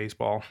 doing it in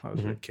baseball, I was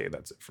like, okay,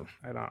 that's it.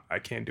 I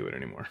can't do it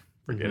anymore.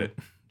 Forget it.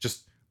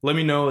 Just let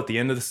me know at the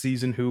end of the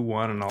season who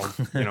won, and I'll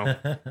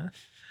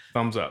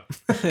thumbs up.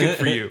 Good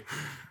for you.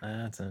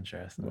 That's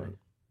interesting. Right.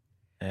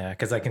 Yeah,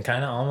 because I can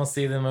kind of almost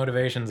see the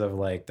motivations of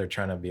like they're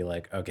trying to be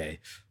like, okay,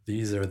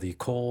 these are the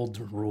cold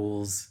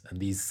rules, and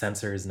these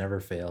sensors never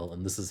fail,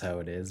 and this is how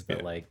it is.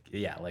 But like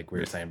we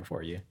were saying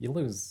before, you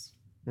lose.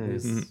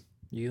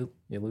 You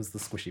lose the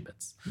squishy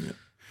bits.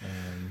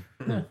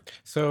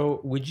 So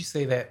would you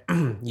say that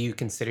you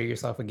consider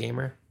yourself a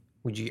gamer?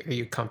 Are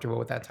you comfortable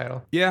with that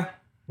title? Yeah.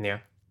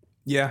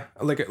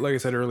 Like I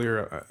said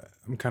earlier,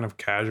 I'm kind of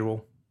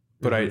casual,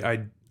 but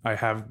I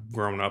have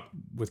grown up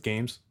with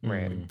games,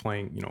 right? Like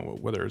playing,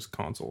 whether it's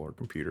console or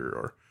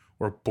computer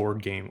or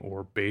board game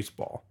or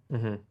baseball.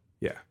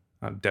 Yeah,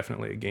 I'm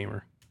definitely a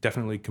gamer.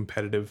 Definitely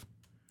competitive.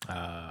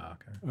 Okay.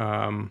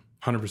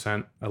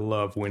 100%. I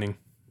love winning.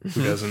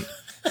 Who doesn't?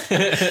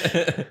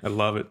 I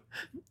love it.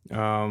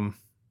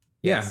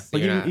 Yes,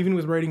 like even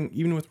with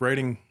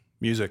writing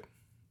music,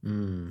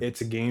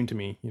 it's a game to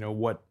me.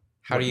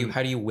 How do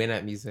you win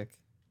at music?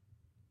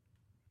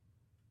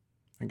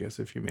 I guess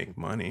if you make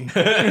money.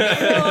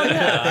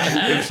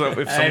 If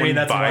someone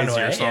buys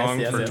your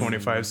song for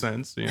 25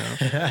 cents,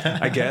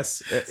 I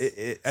guess.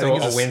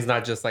 A win's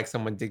not just like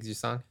someone digs your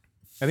song?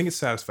 I think it's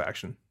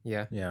satisfaction.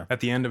 Yeah. At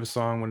the end of a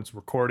song when it's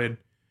recorded,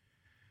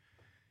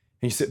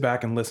 and you sit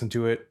back and listen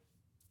to it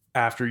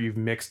after you've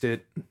mixed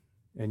it,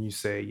 and you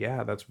say,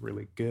 yeah, that's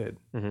really good.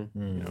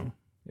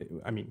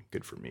 I mean,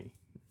 good for me.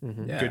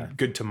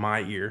 Good to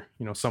my ear.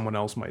 Someone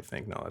else might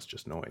think, no, that's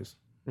just noise.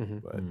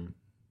 But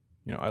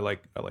I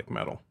like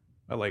metal.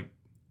 I like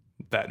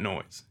that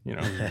noise.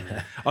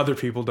 Other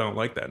people don't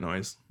like that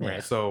noise.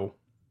 Right. So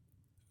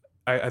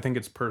I think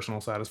it's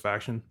personal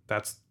satisfaction.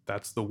 That's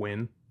the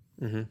win.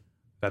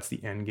 That's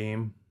the end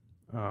game.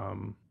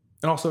 And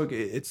also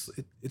it's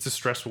a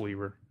stress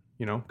reliever,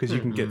 because you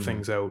can get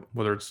things out,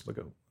 whether it's like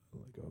a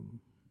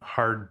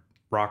hard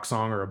rock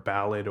song or a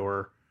ballad,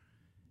 or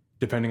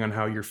depending on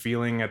how you're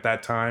feeling at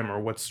that time or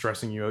what's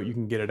stressing you out, you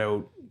can get it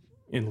out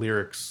in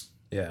lyrics.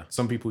 Yeah.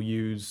 Some people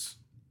use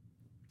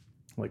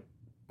like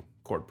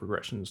chord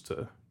progressions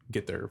to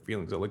get their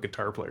feelings out, like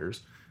guitar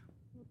players,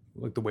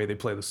 like the way they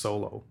play the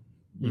solo.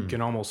 You can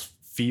almost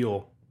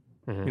feel,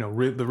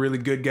 the really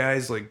good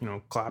guys like,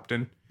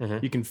 Clapton,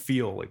 you can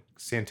feel like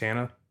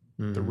Santana,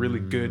 the really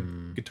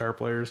good guitar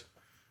players,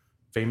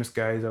 famous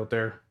guys out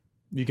there.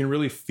 You can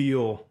really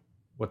feel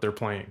what they're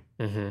playing.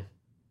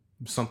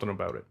 Something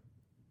about it.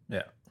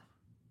 Yeah.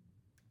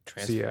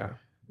 So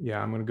yeah,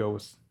 I'm gonna go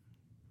with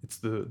it's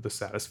the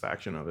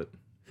satisfaction of it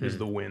is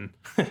the win.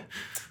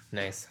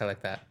 Nice, I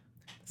like that.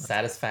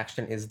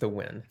 Satisfaction is the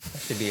win.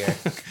 That should be a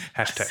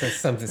Hashtag.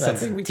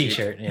 something we keep.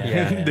 T-shirt. Yeah.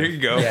 Yeah. There you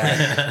go.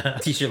 Yeah.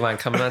 T-shirt line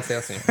coming on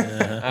sale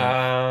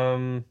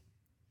soon.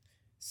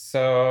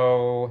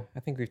 So I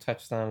think we've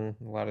touched on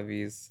a lot of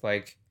these.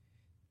 Like,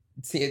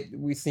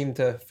 we seem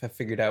to have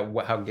figured out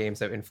how games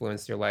have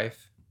influenced your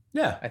life.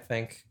 Yeah. I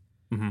think,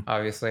 Mhm.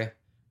 obviously.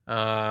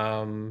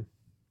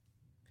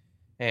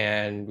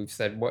 And we've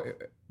said what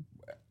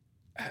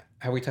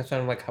have we touched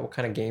on, like, what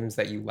kind of games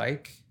that you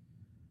like?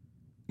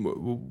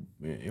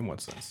 In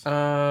what sense?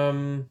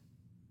 Well,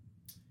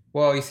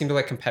 you seem to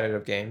like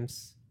competitive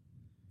games.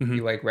 Mhm.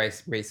 You like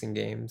racing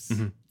games.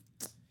 Mhm.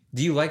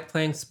 Do you like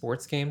playing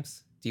sports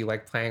games? Do you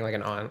like playing like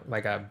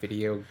a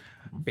video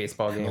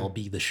baseball game I'll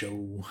be the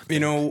show. You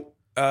know,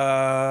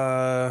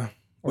 or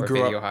we a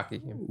grew video up. hockey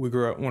game? We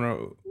grew up. One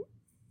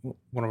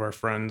of our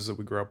friends that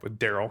we grew up with,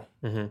 Daryl.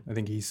 Mm-hmm. I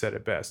think he said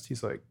it best. He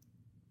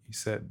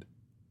said,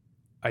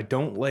 "I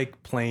don't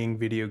like playing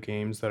video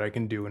games that I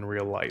can do in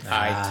real life,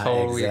 I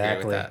totally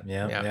agree with that.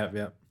 Yeah.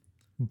 Yep.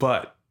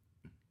 but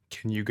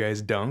can you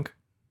guys dunk?"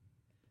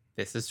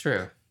 This is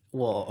true.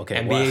 Well, okay.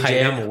 NBA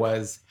Jam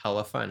was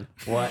hella fun.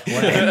 What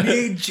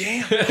NBA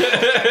Jam.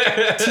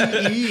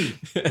 TE.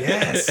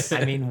 Yes.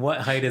 I mean,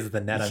 what height is the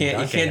net?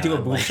 You can't do a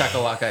on? boom Like-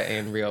 shakalaka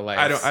in real life.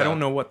 I don't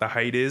know what the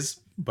height is,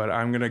 but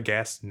I'm gonna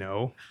guess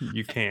no,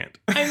 you can't.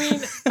 I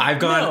mean, I've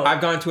gone no. I've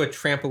gone to a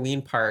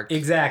trampoline park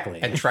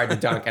Exactly. and tried to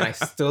dunk, and I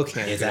still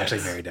can't. It's do it. actually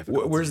very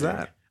difficult. Where's to do.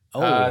 that?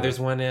 Oh, There's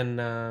one in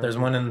there's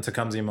one in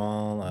Tecumseh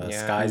Mall,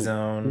 Yeah. Sky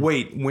Zone.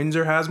 Wait,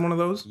 Windsor has one of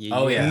those?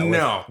 Oh yeah,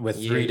 No. with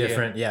Yeah, three yeah.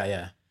 different.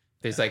 Yeah.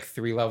 There's like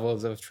 3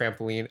 levels of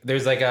trampoline.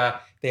 There's like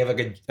they have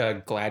like a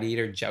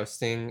gladiator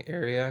jousting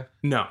area.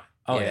 No.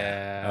 Oh Yeah.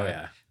 yeah. Oh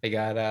yeah. They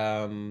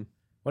got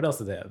What else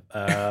do they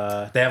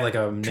have? They have like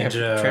a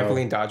ninja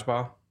trampoline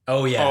dodgeball.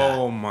 Oh yeah.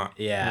 Oh my.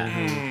 Yeah.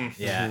 Mhm.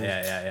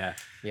 Yeah.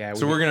 Yeah.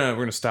 So we're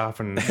gonna stop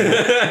and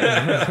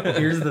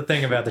Here's the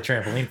thing about the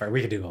trampoline park.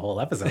 We could do a whole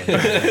episode.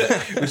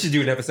 we should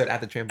do an episode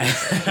at the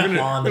trampoline park. we're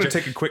On gonna the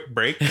take a quick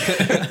break.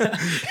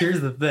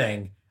 Here's the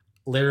thing.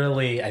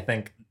 Literally, I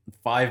think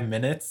 5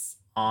 minutes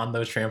on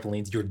those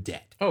trampolines, you're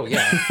dead. Oh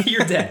yeah.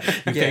 You're dead.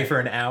 You Yeah. pay for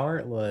an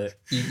hour. Look.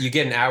 You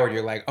get an hour,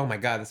 you're like, oh my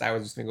god, this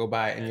hour's just gonna go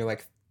by, and you're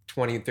like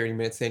 20, 30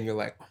 minutes in, you're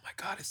like, oh my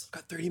god, I still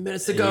got 30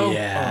 minutes to go.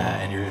 Yeah,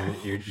 Oh.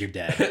 and you're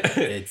dead.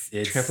 It's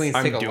Trampolines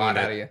I'm take a doing lot it.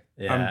 out of you.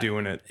 yeah. I'm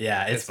doing it.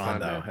 Yeah, it's It's fun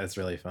fun, though. man. It's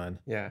really fun.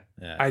 Yeah.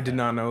 Yeah, I did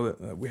not know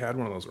that we had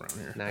one of those around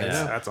here. Nice.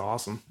 That's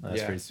awesome. That's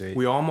Yeah. pretty sweet.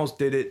 We almost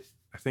did it.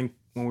 I think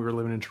when we were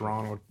living in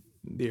Toronto,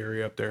 the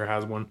area up there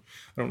has one.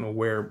 I don't know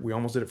where. We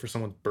almost did it for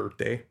someone's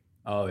birthday.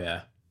 Oh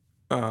yeah.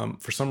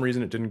 For some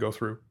reason, it didn't go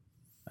through.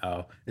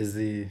 Oh, is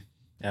the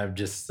I'm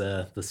just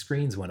the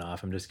screens went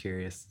off. I'm just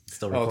curious.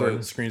 Still Oh, recording.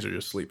 the screens are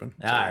just sleeping.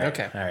 All right.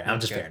 Okay. All right. I'm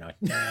just Okay. paranoid.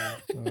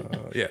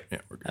 Yeah,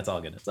 we're good. That's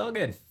all good. It's all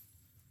good.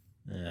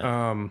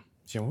 Yeah.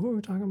 So what were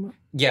we talking about?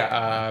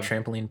 Yeah.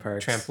 Trampoline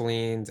parks.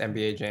 Trampolines,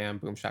 NBA Jam,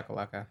 Boom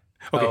Shakalaka.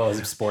 Okay. Oh,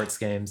 sports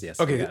games. Yes.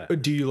 we Okay, got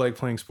it. do you like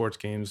playing sports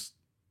games?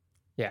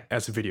 Yeah.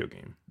 As a video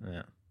game.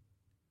 Yeah.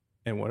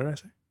 And what did I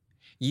say?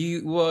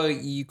 You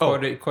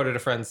Oh. quoted a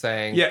friend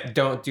saying, Yeah.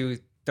 don't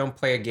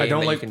play a game I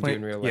don't that like you can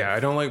playing. do in real life. Yeah, I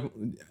don't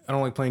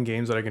like playing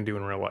games that I can do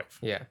in real life.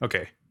 Yeah.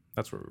 Okay,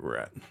 that's where we were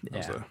at.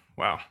 Yeah.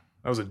 Wow,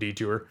 that was a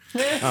detour.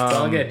 It's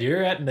all good.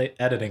 You're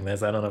editing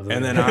this. I don't know. If this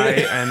And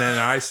is- then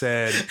I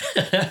said,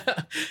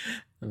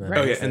 And then-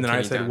 Right. okay, said, and then "Can I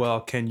you said, dunk?"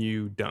 well, can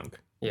you dunk?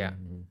 Yeah.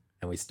 Mhm.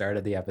 And we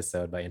started the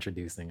episode by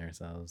introducing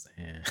ourselves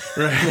and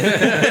Right.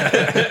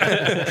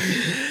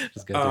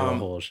 just go through the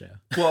whole show.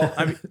 Well,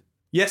 I mean,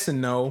 yes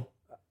and no.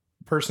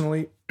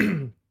 Personally,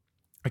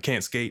 I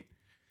can't skate.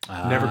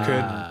 Never could.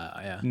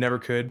 Yeah. Never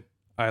could.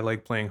 I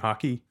like playing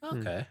hockey,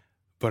 Okay.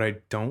 but I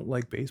don't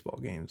like baseball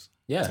games.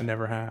 Yeah. I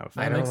never have.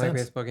 I That don't makes like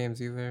sense. baseball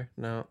games either.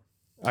 No.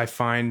 I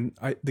find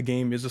the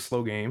game is a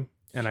slow game,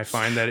 and I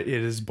find that it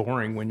is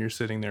boring when you're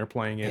sitting there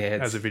playing it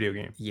It's- as a video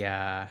game.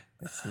 Yeah.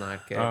 It's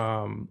not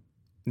good.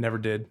 Never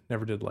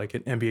did like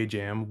it. NBA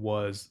Jam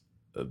was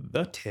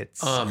the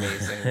tits.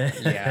 Amazing.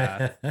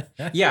 Yeah.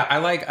 Yeah. I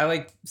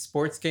like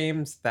sports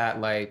games that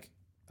like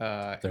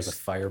There's a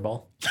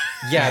fireball.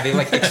 yeah, they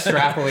like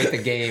extrapolate the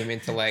game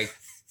into like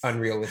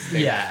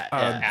unrealistic Yeah.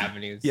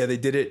 avenues. Yeah, they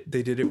did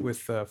it with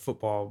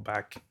football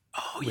back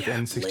Oh with yeah.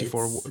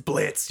 N64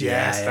 Blitz. Yeah,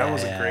 Yes, that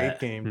was a yeah. great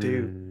game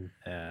too.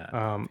 Mm.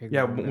 Yeah. Big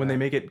Yeah, one, when they yeah.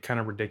 make it kind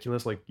of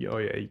ridiculous, like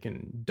you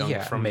can dunk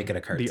Yeah, from make it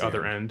a cartoon. the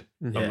other end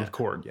Mhm. Yeah. of the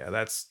court. Yeah,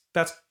 that's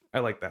I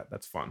like that.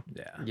 That's fun.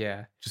 Yeah.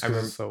 Yeah. Just I because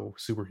remember it's so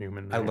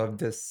superhuman. I love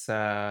this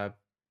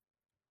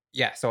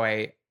yeah, so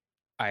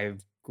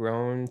I've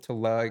grown to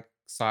like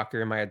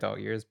soccer in my adult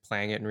years,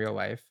 playing it in real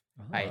life.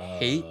 I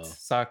hate Oh.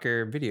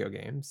 soccer video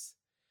games.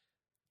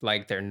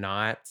 Like they're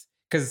not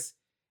cuz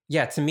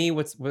yeah, to me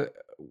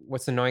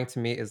what's annoying to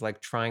me is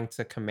like trying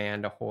to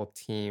command a whole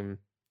team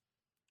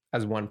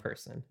as one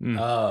person.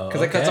 Oh.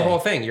 Cuz like that's the okay. whole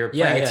thing. You're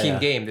Yeah, playing yeah, a team yeah.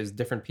 game, there's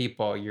different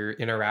people, you're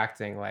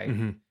interacting like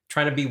Mhm.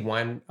 trying to be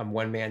a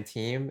one man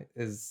team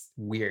is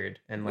weird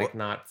and like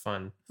not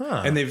fun.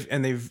 Huh. And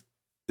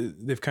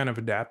they've kind of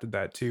adapted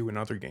that too in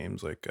other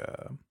games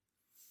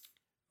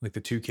like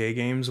the 2K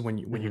games, when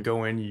you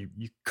go in,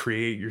 you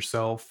create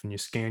yourself and you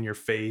scan your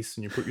face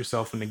and you put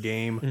yourself in the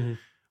game.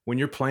 When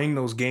you're playing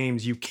those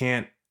games, you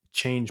can't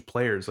change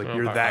players. Like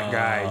you're that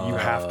guy. You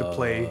have to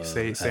play,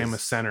 say I'm a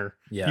center.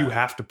 Yeah. You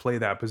have to play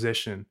that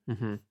position.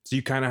 So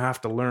you kind of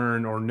have to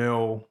learn or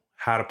know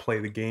how to play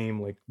the game,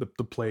 like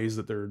the plays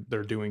that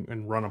they're doing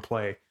and run a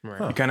play.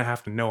 Right. You kind of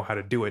have to know how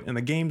to do it. And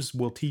the games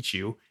will teach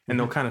you, and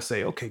they'll kind of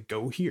say, okay,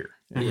 go here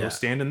and go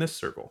stand in this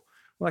circle.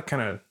 Well, that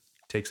kind of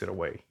takes it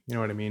away. You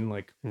know what I mean?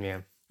 Like,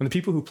 Yeah. and the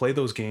people who play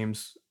those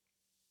games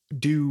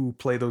do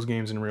play those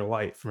games in real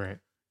life. Right.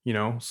 You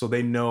know, so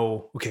they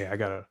know, okay, I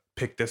got to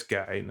pick this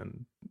guy and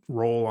then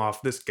roll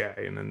off this guy.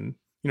 And then,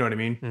 you know what I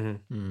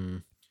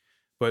mean?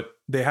 But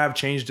they have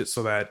changed it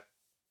so that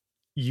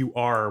you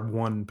are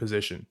one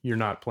position. You're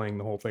not playing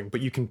the whole thing,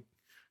 but you can,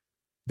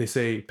 they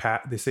say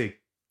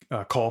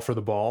call for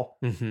the ball,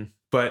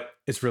 but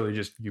it's really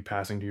just you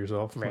passing to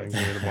yourself, Right.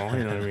 playing the ball.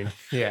 You know what I mean?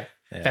 Yeah.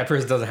 That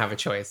person doesn't have a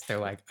choice. They're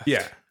like,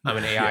 Yeah. I'm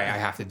an AI. I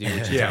have to do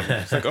what you Yeah. tell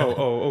me. It's like,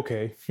 oh,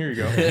 okay. Here you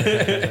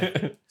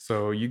go.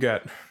 So you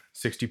got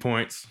 60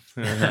 points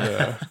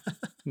and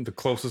the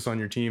closest on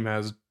your team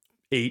has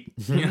 8.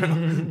 You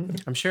know?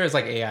 I'm sure as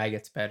like AI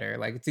gets better,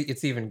 like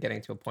it's even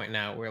getting to a point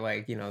now where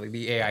like, you know,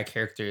 the AI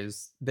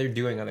characters, they're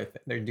doing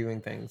they're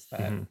doing things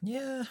that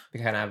Yeah. they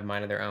kind of have a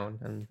mind of their own,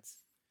 and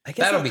I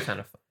guess that'll be kind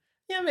of fun.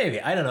 Yeah, maybe.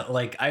 I don't know.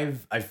 Like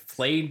I've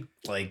played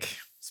like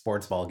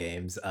sports ball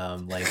games,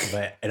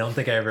 but I don't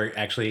think I ever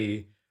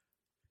actually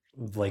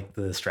like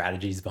the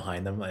strategies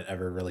behind them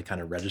ever really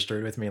kind of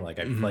registered with me. Like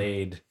I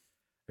played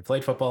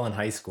football in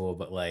high school,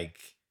 but like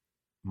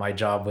my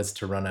job was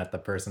to run at the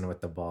person with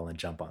the ball and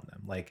jump on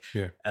them. Like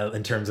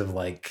in terms of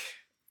like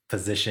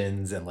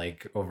positions and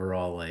like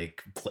overall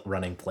like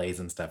running plays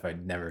and stuff, I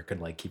never could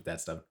like keep that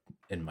stuff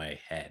in my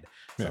head.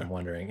 So I'm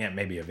wondering,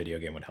 maybe a video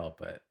game would help,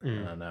 but I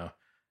don't know.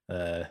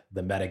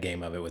 The meta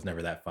game of it was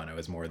never that fun. It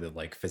was more the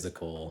like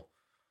physical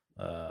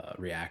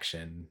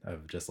reaction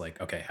of just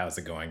like, okay, how's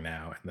it going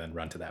now, and then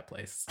run to that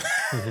place.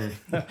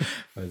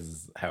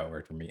 Was how it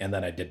worked for me. And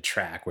then I did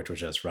track, which was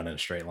just run in a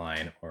straight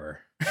line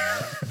or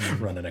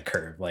run in a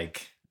curve,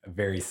 like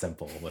very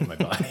simple with my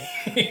body.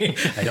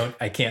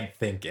 I can't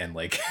think and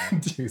like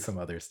do some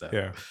other stuff.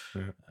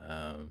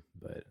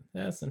 But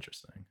that's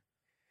interesting.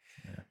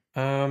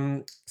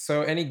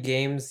 So any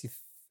games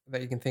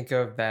that you can think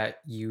of that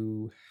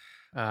you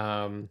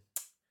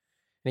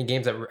any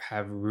games that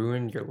have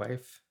ruined your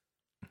life?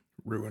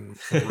 Ruin.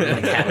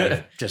 Like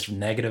have just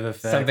negative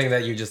effect. Something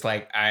that you just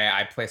like,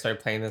 started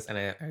playing this and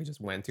I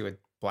just went to a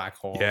black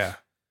hole. Yeah.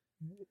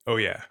 Oh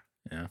yeah.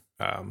 Yeah.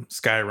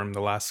 Skyrim,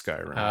 the last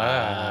Skyrim.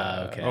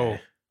 Okay. Oh,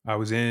 I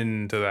was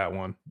into that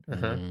one.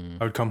 Uh-huh.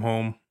 I would come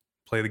home,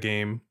 play the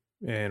game,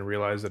 and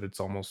realize that it's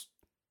almost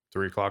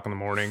 3:00 in the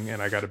morning,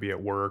 and I got to be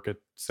at work at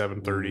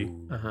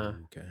 7:30. Uh-huh.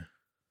 Okay.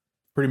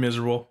 Pretty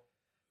miserable,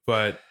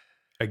 but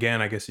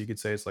again, I guess you could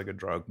say it's like a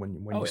drug. When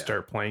you yeah.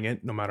 start playing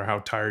it, no matter how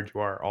tired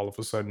you are, all of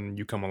a sudden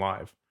you come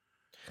alive.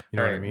 You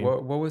know what I mean?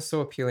 What was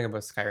so appealing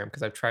about Skyrim?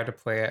 Because I've tried to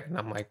play it and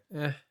I'm like,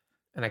 and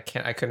I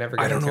could never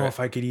get I don't into know it. if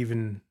I could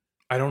even.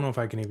 I don't know if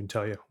I can even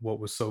tell you what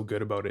was so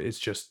good about it. It's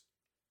just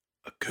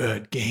a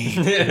good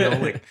game. You know,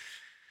 like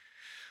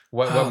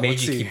what made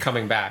let's you see. keep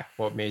coming back?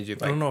 What made you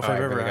like? I don't know if "Oh, I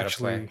I've ever really gotta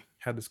actually play."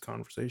 had this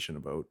conversation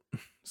about Yeah.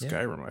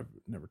 Skyrim. I've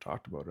never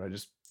talked about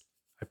it.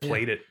 I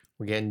played it.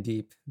 We're getting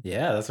deep.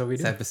 Yeah, that's what we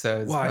This do.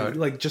 episode's Well, about-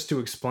 like just to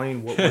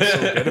explain what was so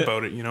good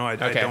about it. You know, I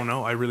Okay. don't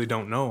know. I really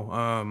don't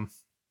know.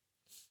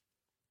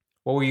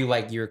 what were you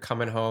like? You're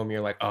coming home.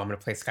 You're like, oh, I'm gonna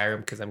play Skyrim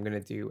because I'm gonna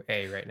do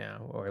A right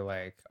now, or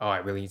like, oh, I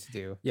really need to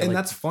do. Yeah, And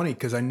like, that's funny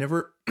because I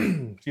never,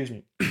 excuse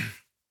me,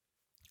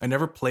 I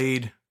never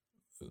played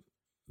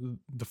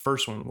the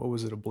first one. What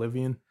was it?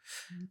 Oblivion?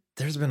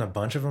 there's been a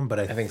bunch of them, but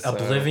I think think so,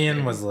 Oblivion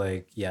maybe. was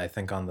like, I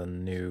think on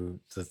the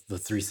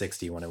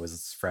 360 when it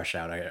was fresh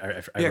out. I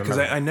Yeah, because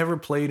remember I never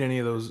played any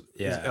of those.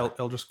 Yeah.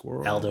 Elder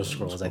Scrolls. Elder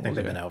Scrolls. I think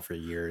they've yeah. been out for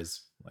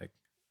years. Like,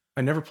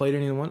 I never played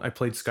any of the one. I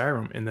played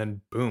Skyrim, and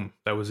then boom,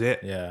 that was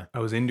it. yeah. I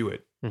was into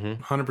it, Mhm.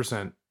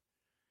 100%.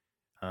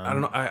 I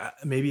don't know. I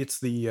maybe it's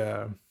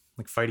the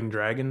like fighting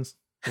dragons.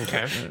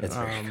 Okay. It's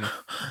very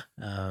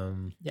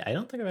yeah, I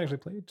don't think I've actually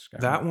played Skyrim.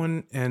 That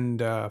one and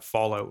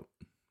Fallout.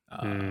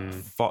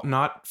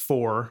 Not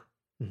 4,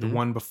 the Mhm.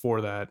 one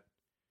before that.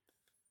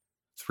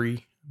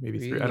 3, maybe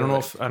 3. Three, I don't know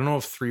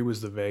like- if 3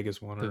 was the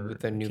Vegas one or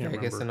the New I can't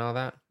Vegas remember. and all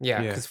that.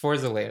 Yeah, Yeah. because 4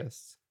 is the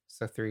latest.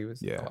 So 3 was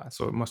the Yeah, last.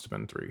 so it must have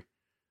been 3.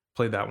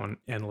 Played that one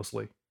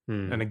endlessly,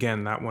 Hmm. and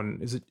again, that one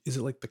is it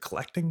like the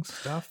collecting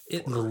stuff,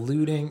 the or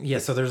looting. Yeah,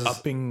 so there's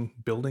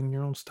building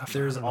your own stuff.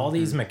 there's I don't all know.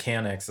 these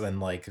mechanics,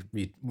 and like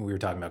we were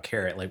talking about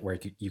Carrot, like where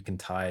you can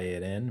tie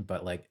it in,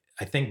 but like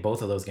I think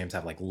both of those games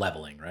have like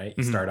leveling, right?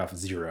 You Mhm. start off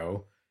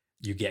 0,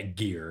 you get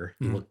gear,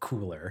 you Mhm. look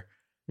cooler,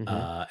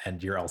 Mhm.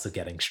 and you're also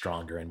getting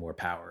stronger and more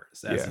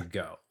powers as Yeah. you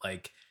go.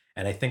 Like,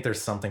 and I think there's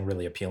something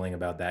really appealing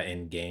about that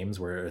in games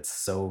where it's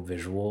so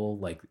visual,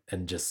 like,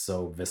 and just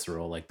so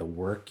visceral. Like the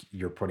work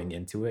you're putting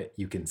into it,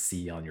 you can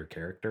see on your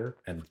character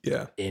and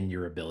Yeah. in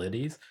your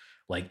abilities.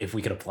 like if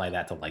we could apply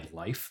that to like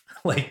life,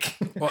 like,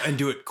 Well, and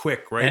do it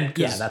quick, right? and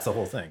yeah, 'Cause, that's the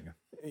whole thing.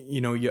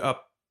 you know,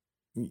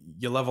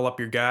 you level up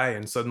your guy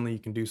and suddenly you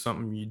can do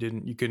something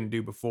you couldn't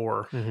do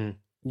before. Mhm.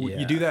 Yeah.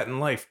 You do that in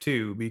life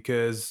too,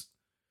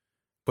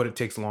 but it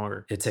takes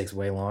longer. It takes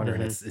way longer,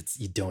 and Mhm. it's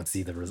you don't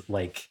see the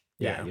like,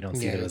 Yeah. you don't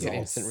see Yeah, the you get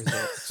results. instant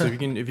results. So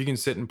if you can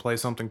sit and play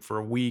something for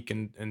a week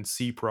and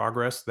see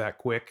progress that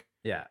quick,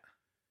 Yeah,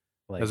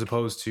 like, as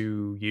opposed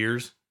to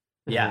years,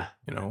 yeah,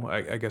 you know,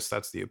 I guess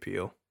that's the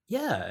appeal.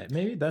 yeah.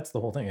 Maybe that's the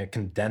whole thing. It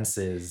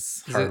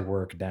condenses Is hard it-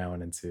 work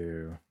down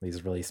into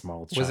these really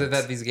small chunks. Was it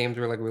that these games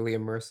were like really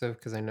immersive?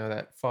 Because I know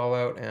that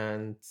Fallout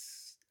and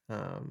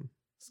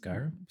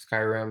Skyrim?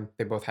 Skyrim,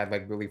 they both had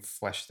like really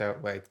fleshed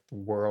out, like the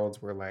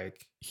worlds were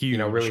like, Huge. you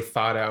know, really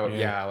thought out. Yeah.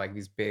 Yeah, like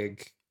these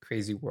big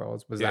crazy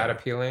worlds. Was Yeah. that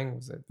appealing?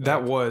 Was it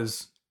That like-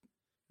 was,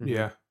 Mhm.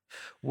 yeah.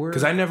 We're,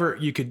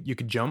 Because you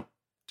could jump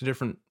to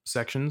different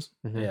sections,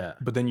 Mhm. yeah,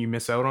 but then you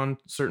miss out on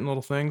certain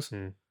little things.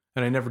 Mm.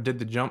 And I never did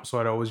the jump, so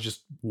I'd always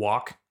just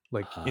walk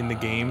like in the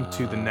game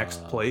to the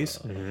next place.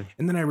 Mhm.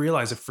 And then I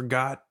realized I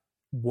forgot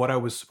what I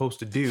was supposed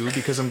to do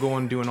because I'm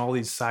doing all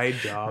these side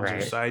jobs or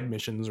Right. side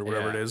missions or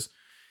whatever Yeah. it is.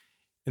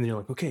 And then you're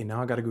like, okay,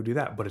 now I got to go do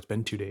that. But it's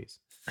been 2 days.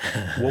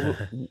 Well,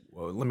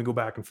 let me go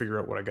back and figure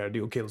out what I got to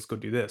do. Okay, let's go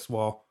do this.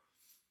 Well,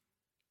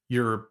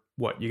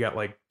 you got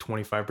like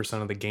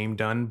 25% of the game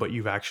done, but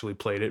you've actually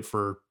played it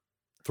for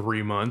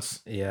 3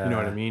 months. Yeah, You know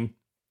what I mean?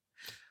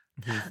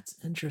 That's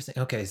interesting.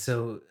 Okay,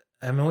 so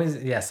I'm always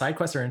side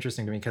quests are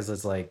interesting to me because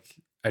it's like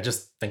I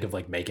just think of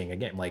like making a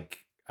game. Like,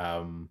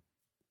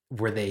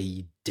 were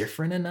they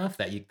different enough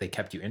that they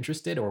kept you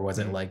interested, or was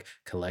it Mhm. like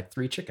collect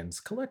 3 chickens,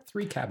 collect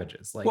 3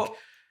 cabbages, like, Well,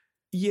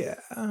 yeah.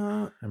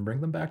 and bring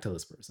them back to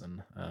this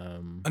person?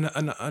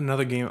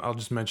 Another game I'll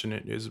just mention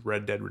it is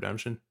Red Dead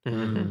Redemption.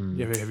 Mhm.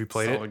 Have you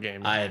played Solid it?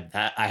 game. I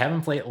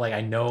haven't played, like, I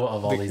know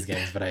of all They- these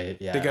games, but I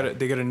They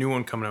got a new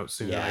one coming out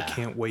soon. And I Yeah.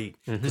 can't wait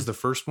Mhm. because the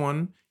first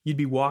one you'd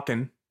be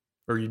walking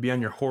or you'd be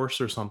on your horse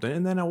or something,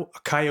 and then a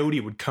coyote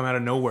would come out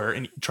of nowhere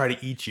and try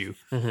to eat you.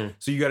 Mhm.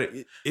 So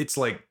it's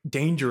like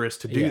dangerous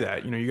to do Yeah.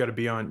 that. You know, you got to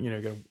be on. You know,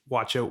 you got to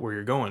watch out where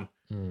you're going.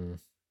 Mm.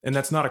 And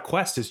that's not a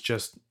quest. It's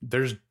just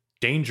there's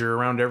danger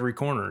around every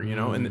corner. You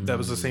know, and that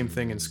was the same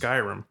thing in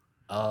Skyrim.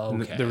 Oh,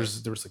 And okay. there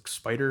was like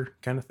spider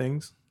kind of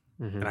things.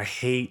 Mhm. And I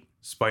hate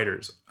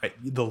spiders.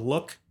 The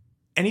look,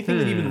 anything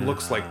that even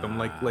looks like them,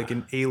 like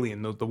an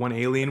alien, the one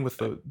alien with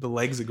the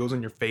legs that goes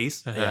on your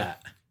face, yeah.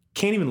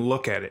 can't even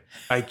look at it.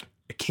 I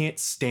can't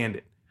stand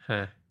it.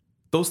 Huh.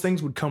 Those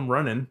things would come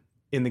running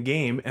in the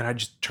game, and I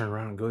just turn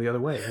around and go the other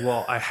way.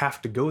 Well, I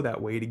have to go that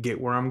way to get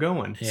where I'm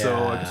going. So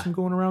I Yeah. guess I'm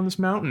going around this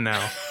mountain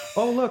now.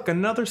 Oh, look,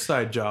 another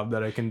side job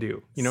that I can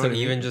do. You know so what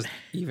I mean?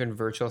 even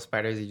virtual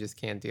spiders, you just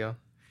can't deal.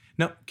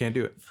 No, can't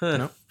do it. Huh.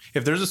 No.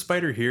 If there's a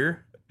spider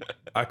here,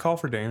 I call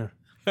for Dana.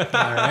 All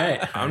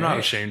right. I'm not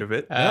ashamed of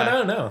it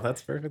No.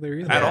 That's perfectly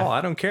reasonable. at all.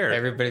 I don't care.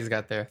 Everybody's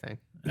got their thing.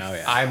 Oh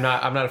yeah. I'm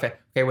not a fan.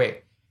 Okay,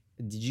 wait.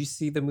 Did you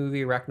see the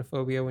movie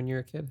Arachnophobia when you were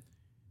a kid?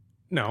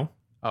 No.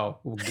 Oh,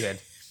 well, good.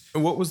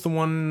 What was the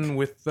one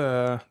with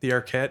the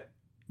Arquette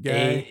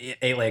guy?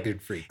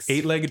 Eight-legged freaks.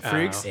 Eight-legged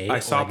freaks. I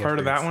saw Eight-legged part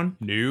of that freaks. one.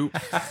 Nope.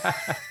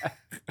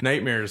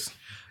 Nightmares.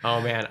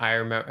 Oh man, I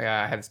remember.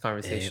 I had this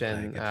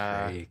conversation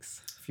Eight-legged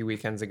freaks. a few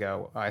weekends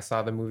ago. I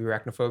saw the movie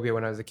Arachnophobia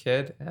when I was a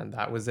kid, and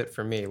that was it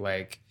for me.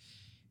 Like,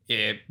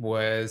 it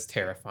was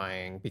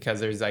terrifying because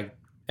there's like,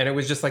 and it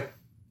was just like,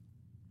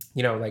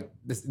 you know, like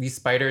these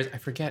spiders. I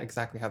forget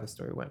exactly how the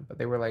story went, but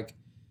they were like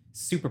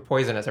super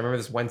poisonous. I remember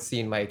this one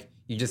scene, like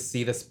you just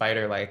see the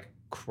spider like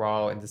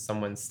crawl into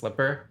someone's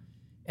slipper,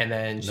 and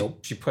then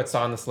she puts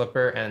on the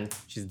slipper and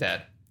she's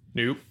dead.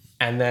 Nope.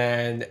 And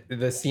then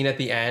the scene at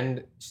the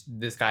end,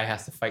 this guy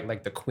has to fight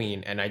like the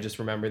queen. And I just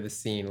remember the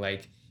scene,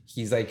 like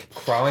he's like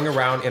crawling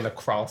around in the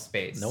crawl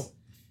space. Nope.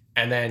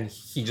 And then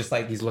he just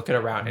like, he's looking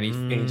around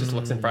and he just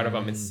looks in front of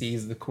him and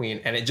sees the queen.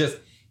 And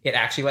it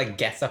actually like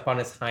gets up on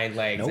his hind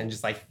legs and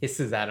just like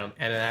hisses at him.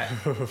 And that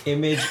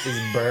image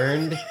is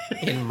burned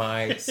in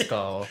my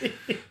skull.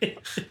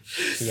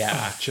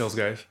 Yeah. Chills,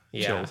 guys.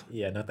 Yeah. Chills.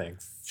 Yeah, no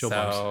thanks. Chill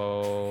bumps.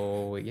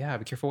 So yeah,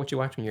 be careful what you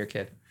watch when you're a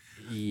kid.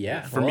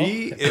 Yeah. For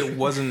me, it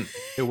wasn't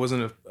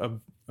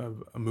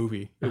a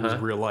movie. It was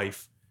real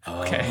life.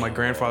 Okay. My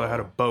grandfather had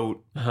a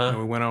boat, and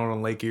we went out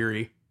on Lake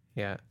Erie,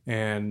 Yeah.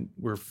 and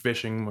we're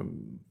fishing.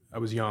 When I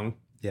was young,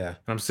 Yeah. and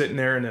I'm sitting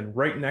there, and then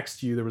right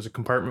next to you, there was a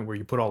compartment where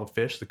you put all the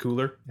fish, the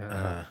cooler,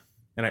 and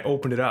I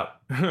opened it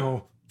up.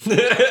 And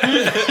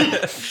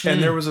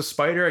there was a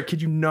spider. I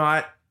kid you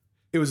not.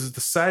 It was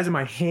the size of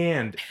my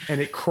hand,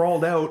 and it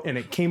crawled out, and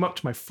it came up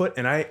to my foot,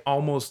 and I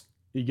almost,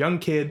 a young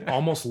kid,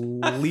 almost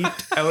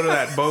leaped out of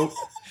that boat.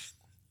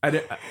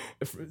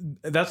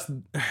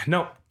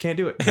 No, can't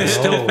do it. I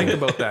still think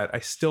about that.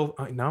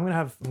 Now I'm gonna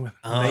have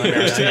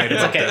nightmares tonight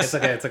about this.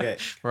 It's okay.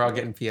 We're all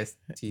getting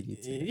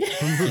PTSD.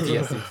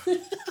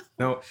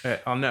 No,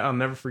 I'll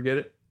never forget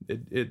it.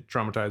 It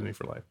traumatized me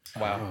for life.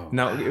 Wow.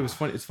 Now it was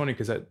funny. It's funny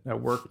because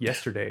at work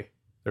yesterday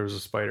there was a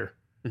spider,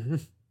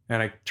 Mhm.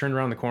 and I turned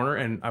around the corner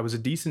and I was a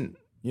decent,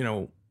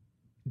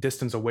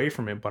 distance away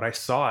from it, but I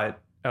saw it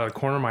out of the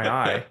corner of my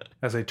eye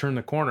as I turned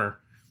the corner,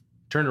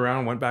 turned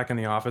around, went back in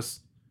the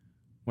office,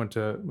 went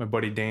to my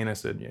buddy Dane. I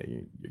said, yeah,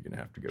 you're going to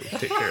have to go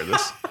take care of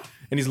this.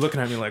 And he's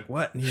looking at me like,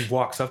 what? And he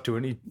walks up to it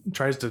and he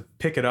tries to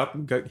pick it up.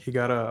 He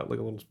got a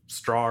little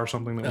straw or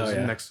something that was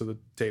next to the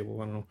table.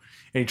 I don't know.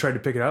 And he tried to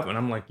pick it up. And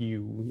I'm like,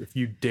 if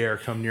you dare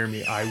come near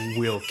me, I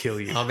will kill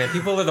you. Oh man,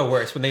 people are the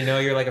worst when they know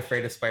you're like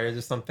afraid of spiders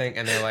or something.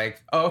 And they're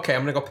like, oh, okay,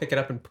 I'm going to go pick it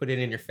up and put it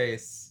in your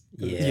face.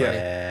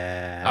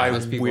 Yeah. I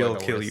will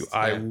kill you.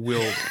 I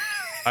will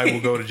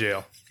go to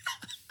jail.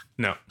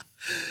 No.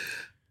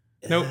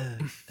 Nope.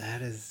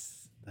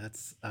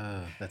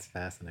 That's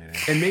fascinating.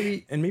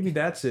 And maybe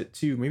that's it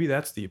too. Maybe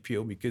that's the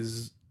appeal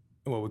because,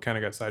 well, we kind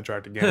of got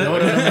sidetracked again.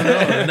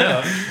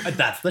 No.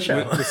 That's the show.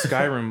 With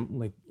Skyrim,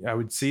 like I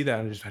would see that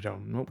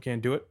and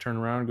can't do it. Turn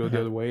around, go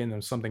the other way, and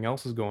then something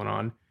else is going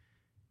on.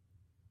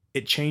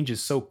 It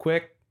changes so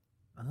quick.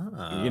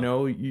 Oh.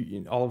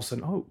 You all of a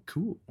sudden, oh,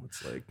 cool.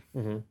 It's like,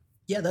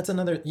 yeah, that's an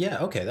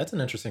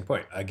interesting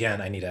point.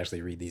 Again, I need to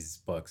actually read these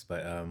books,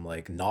 but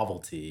like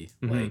novelty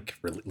like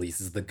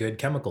releases the good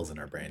chemicals in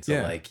our brain.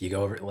 So like you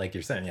go over, like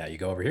you're saying, you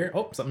go over here,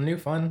 oh, something new,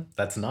 fun.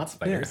 That's not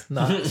spiders,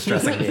 not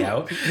stressing me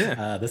out.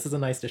 This is a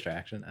nice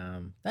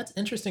distraction. That's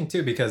interesting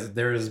too, because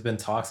there's been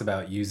talks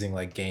about using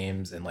like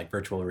games and like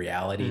virtual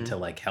reality to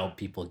like help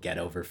people get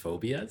over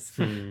phobias.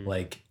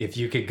 Like if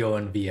you could go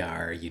in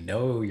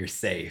VR, you're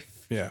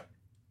safe. Yeah.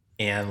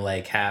 And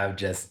like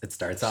it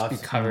starts off be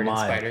covered in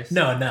spiders.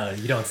 No,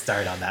 you don't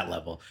start on that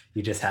level.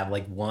 You just have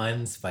like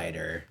one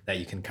spider that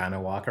you can kind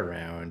of walk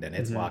around and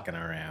it's walking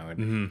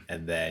around,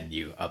 and then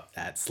you up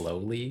that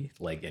slowly,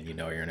 like, and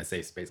you're in a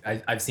safe space.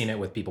 I've seen it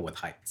with people with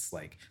heights,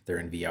 like they're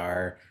in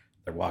VR,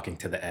 they're walking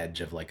to the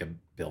edge of like a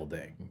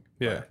building.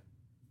 Yeah,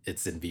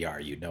 it's in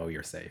VR.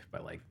 You're safe,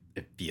 but like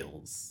it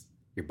feels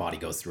your body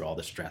goes through all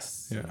the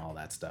stress and all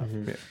that stuff.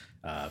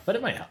 But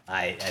it might help.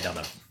 I don't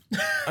know.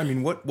 I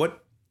mean,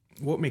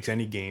 what makes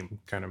any game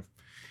kind of,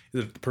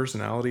 is it the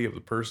personality of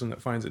the person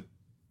that finds it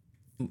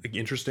like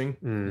interesting?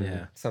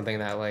 Yeah. Something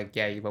that like,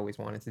 you've always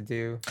wanted to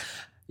do.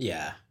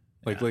 Yeah.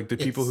 Like the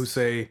people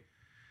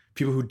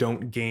who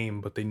don't game,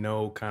 but they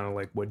know kind of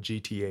like what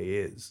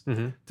GTA is.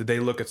 Did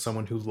they look at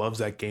someone who loves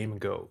that game and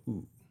go,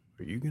 ooh,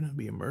 are you going to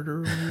be a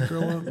murderer when you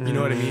grow up? You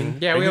know what I mean?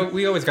 Yeah,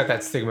 we always got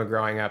that stigma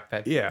growing up.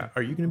 That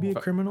are you going to be a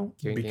criminal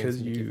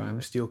because you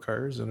violent. steal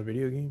cars in a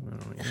video game? I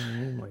don't know, you know what I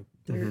mean? Like,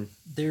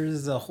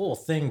 there's a whole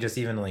thing, just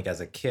even like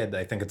as a kid,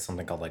 I think it's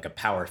something called like a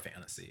power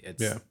fantasy.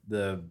 It's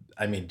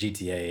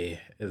GTA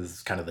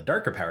is kind of the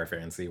darker power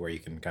fantasy where you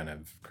can kind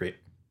of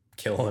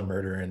kill and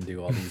murder and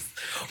do all these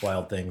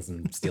wild things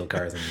and steal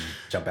cars and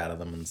jump out of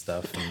them and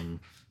stuff and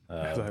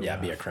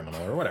be a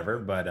criminal or whatever.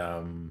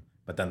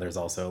 But then there's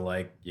also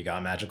like you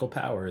got magical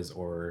powers,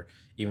 or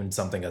even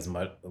something as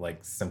much like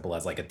simple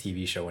as like a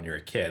TV show when you're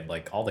a kid.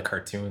 Like all the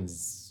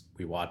cartoons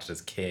we watched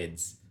as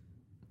kids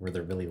where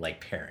they're really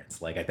like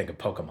parents. Like I think of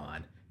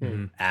Pokemon.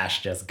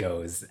 Ash just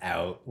goes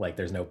out, like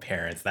there's no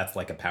parents. That's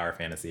like a power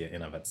fantasy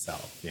in of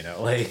itself,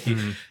 like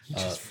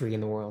just free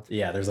in the world.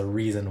 Yeah, there's a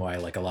reason why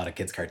like a lot of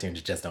kids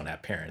cartoons just don't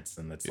have parents,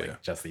 and it's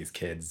like just these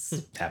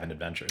kids having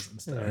adventures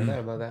and stuff. I heard that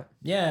about that.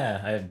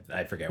 Yeah,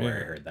 I forget where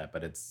I heard that,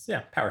 but it's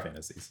power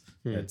fantasies.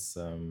 It's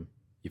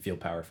you feel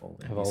powerful.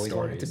 I've always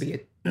wanted to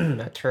be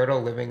a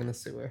turtle living in the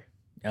sewer.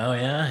 Oh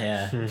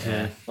yeah.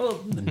 Well,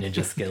 the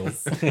ninja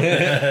skills. With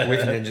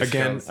ninja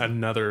again, skills.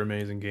 another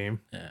amazing game.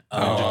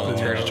 the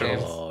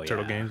Turtle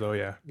Turtle games. Oh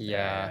yeah.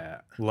 Yeah.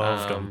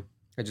 Loved them.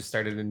 I just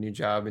started a new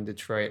job in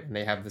Detroit, and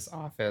they have this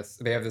office.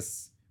 They have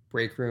this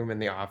break room in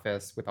the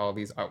office with all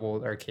these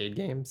old arcade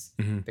games.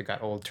 They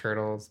got old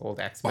Turtles, old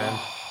X-Men.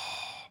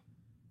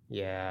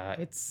 Yeah,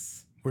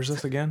 it's Where's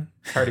this again?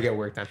 hard to get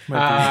work done.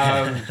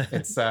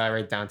 It's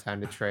right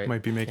downtown Detroit.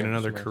 Might be making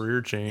another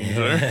career change.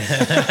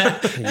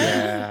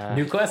 Yeah.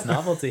 New quest,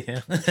 novelty.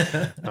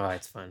 Oh,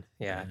 it's fun.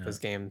 Yeah, those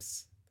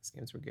games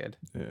were good.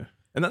 Yeah,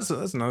 and that's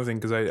another thing,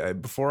 because I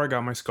before I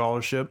got my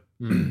scholarship,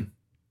 I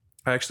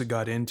actually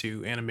got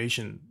into the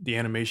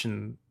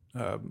animation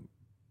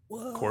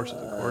course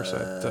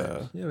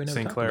at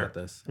St. Clair,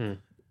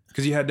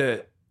 because you had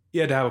to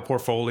have a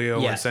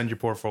portfolio and send your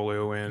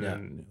portfolio in.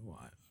 And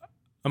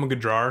I'm a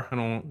good drawer. I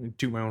don't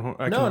toot my own horn.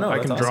 I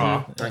can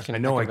draw. Awesome. I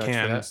know I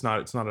can. It's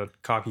not a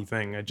cocky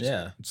thing. It's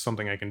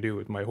something I can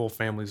do. My whole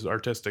family's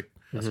artistic.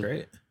 That's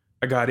great.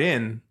 I got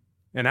in,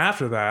 and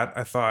after that,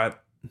 I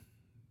thought,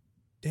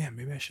 damn,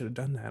 maybe I should have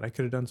done that. I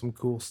could have done some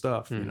cool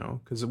stuff,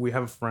 because we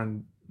have a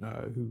friend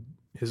who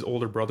his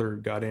older brother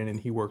got in, and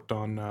he worked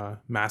on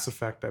Mass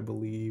Effect, I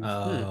believe.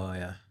 Oh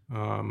yeah.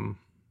 And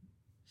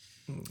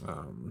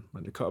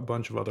a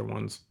bunch of other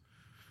ones.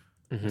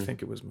 I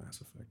think it was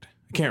Mass Effect.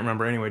 I can't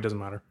remember. Anyway, it doesn't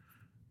matter.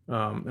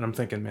 And I'm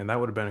thinking, man, that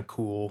would have been a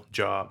cool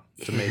job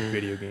to make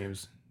video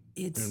games,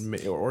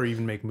 or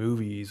even make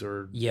movies,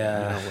 or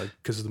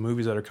because the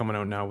movies that are coming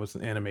out now with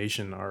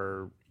animation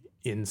are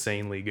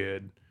insanely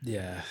good.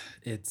 Yeah,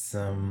 it's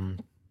I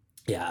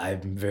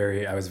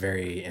was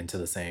very into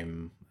the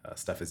same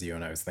stuff as you,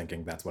 and I was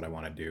thinking that's what I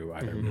want to do,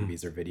 either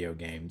movies or video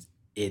games.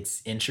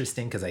 It's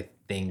interesting because I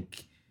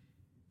think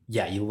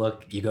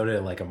you go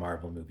to like a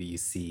Marvel movie, you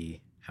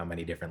see how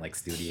many different like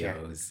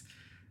studios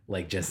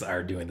like just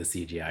are doing the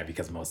CGI,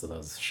 because most of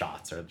those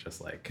shots are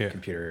just like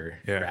computer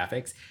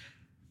graphics.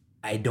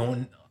 I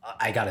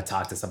gotta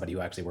talk to somebody who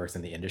actually works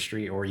in the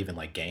industry, or even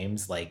like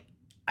games. Like,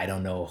 I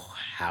don't know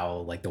how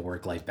like the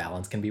work-life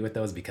balance can be with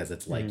those, because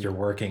it's like you're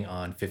working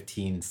on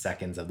 15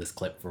 seconds of this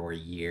clip for a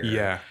year.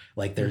 Yeah.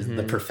 Like, there's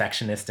the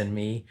perfectionist in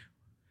me.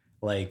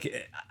 Like,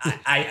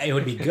 it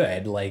would be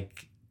good.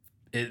 Like,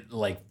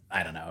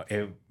 I don't know.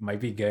 It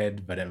might be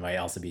good, but it might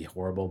also be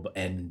horrible.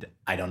 And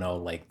I don't know,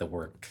 like, the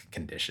work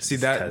conditions. See,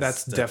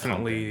 that's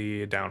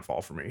definitely a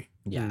downfall for me.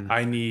 Yeah.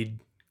 I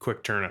need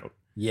quick turnout.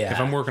 Yeah. If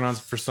I'm working on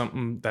for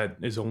something that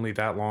is only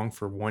that long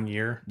for 1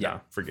 year,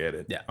 forget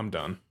it. Yeah. I'm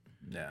done.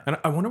 Yeah. And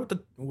I wonder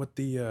what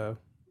the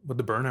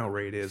burnout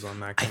rate is on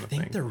that kind of thing.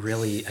 I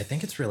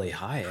think it's really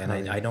high. And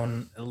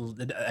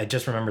I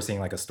just remember seeing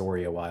like a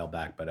story a while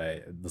back, but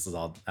this is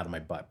all out of my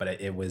butt, but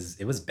it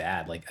was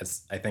bad. Like,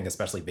 I think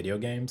especially video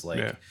games,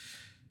 like,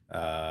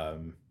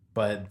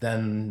 but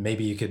then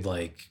maybe you could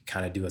like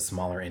kind of do a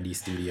smaller indie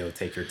studio,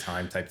 take your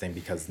time type thing,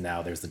 because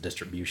now there's the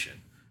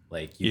distribution.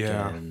 Like, you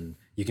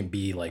can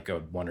be like a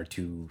 1 or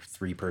 2,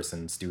 3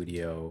 person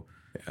studio.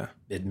 Yeah.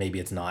 Maybe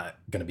it's not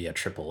going to be a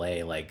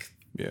AAA, like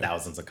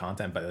thousands of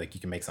content, but like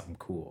you can make something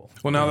cool.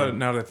 Well, now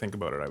that I think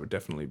about it, I would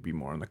definitely be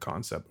more on the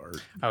concept art.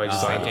 I was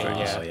just thinking,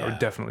 I would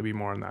definitely be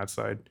more on that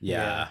side.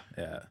 Yeah.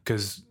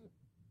 Because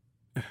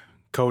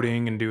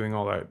coding and doing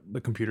all that,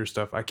 the computer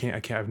stuff, I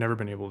can't. I've never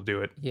been able to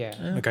do it. Yeah.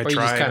 Like, I or you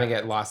tried. just kind of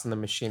get lost in the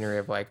machinery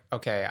of like,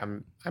 okay,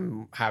 I'm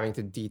having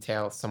to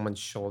detail someone's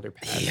shoulder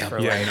pad for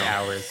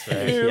hours.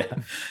 Right?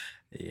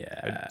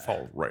 Yeah. I'd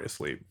fall right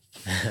asleep.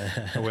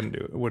 I wouldn't do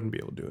it. I wouldn't be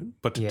able to do it.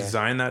 But to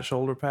design that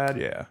shoulder pad,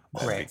 that'd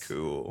be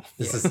cool.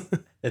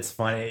 It's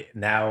funny.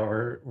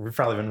 Now we've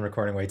probably been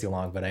recording way too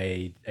long, but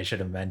I should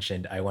have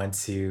mentioned, I went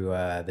to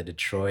the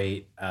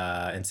Detroit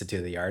Institute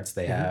of the Arts.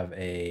 They have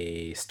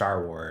a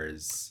Star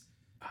Wars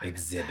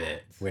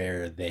exhibit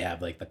where they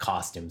have like the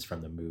costumes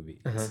from the movies,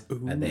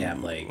 and they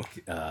have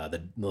like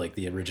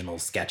the original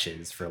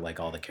sketches for like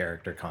all the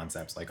character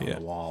concepts like on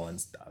the wall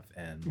and stuff,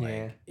 and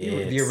like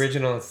the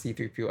original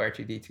C-3PO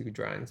R2D2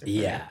 drawings.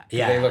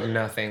 They look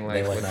nothing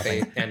like what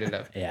they ended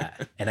up.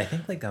 And I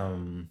think like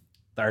the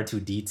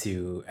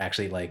R2D2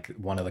 actually, like,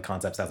 one of the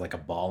concepts has like a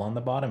ball on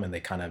the bottom, and they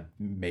kind of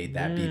made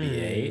that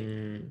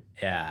BB-8.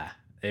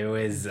 It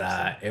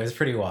was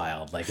pretty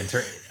wild. Like,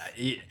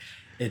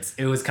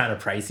 it was kind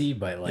of pricey,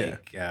 but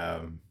like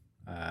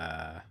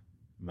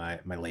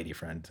my lady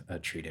friend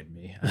treated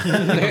me.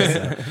 Nice.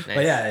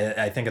 But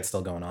I think it's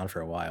still going on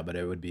for a while, but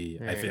it would be,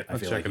 I feel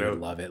like you would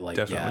love it. Like,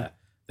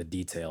 the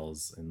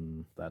details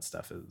and that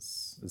stuff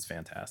is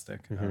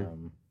fantastic.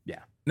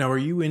 Now, are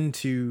you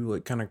into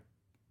like kind of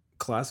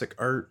classic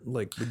art?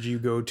 Like, would you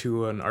go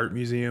to an art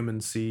museum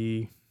and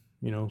see,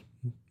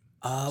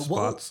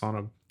 spots on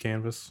a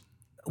canvas?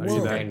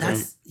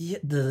 That's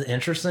the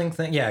interesting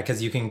thing. Yeah,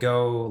 because you can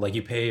go, like,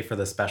 you pay for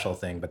the special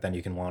thing, but then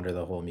you can wander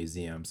the whole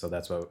museum. So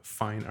that's what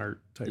fine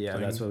art type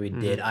thing. That's what we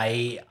did.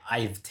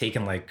 I've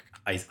taken like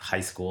high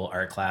school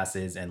art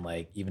classes, and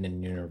like even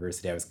in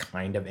university I was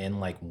kind of in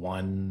like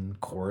one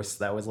course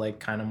that was like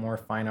kind of more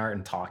fine art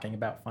and talking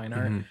about fine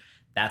art.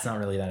 That's not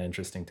really that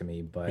interesting to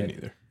me, but me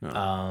neither.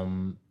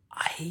 No.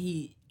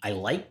 I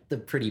like the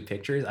pretty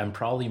pictures. I'm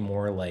probably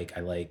more like,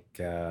 I like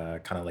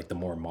kind of like the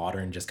more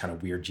modern, just kind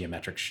of weird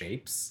geometric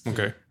shapes.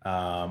 Okay.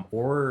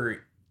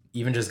 Or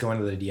even just going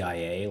to the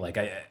DIA. Like,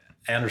 I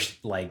understand,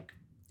 like,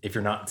 if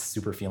you're not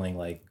super feeling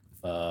like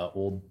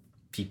old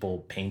people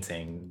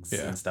paintings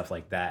and stuff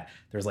like that,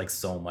 there's like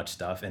so much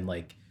stuff. And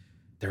like,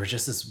 there was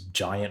just this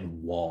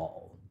giant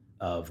wall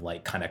of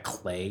like kind of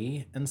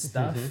clay and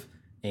stuff.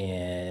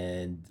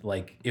 And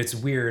like, it's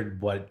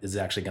weird what is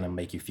actually going to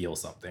make you feel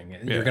something.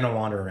 You're going to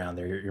wander around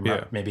there.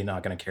 You're maybe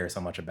not going to care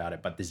so much about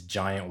it, but this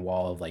giant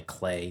wall of like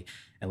clay,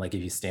 and like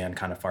if you stand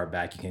kind of far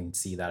back, you can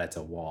see that it's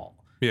a wall.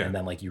 And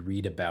then like you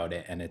read about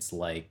it, and it's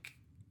like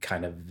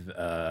kind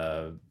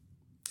of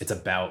it's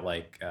about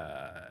like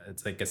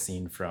it's like a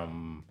scene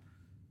from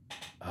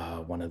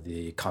one of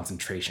the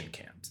concentration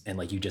camps, and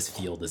like you just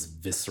feel this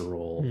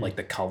visceral, like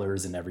the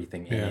colors and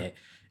everything in it.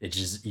 It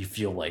just, you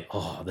feel like,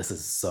 oh, this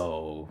is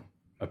so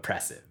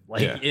oppressive.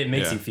 Like it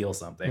makes you feel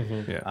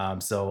something.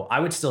 So I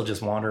would still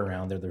just wander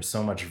around there. There's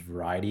so much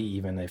variety,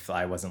 even if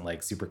I wasn't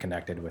like super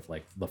connected with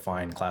like the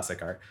fine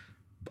classic art.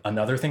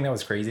 Another thing that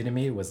was crazy to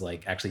me was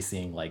like actually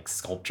seeing like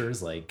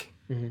sculptures, like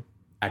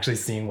actually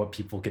seeing what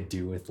people could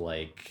do with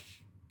like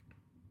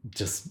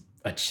just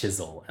a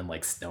chisel and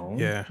like stone.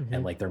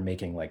 And like they're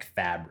making like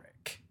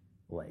fabric.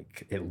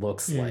 Like it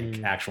looks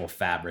like actual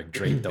fabric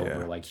draped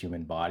over like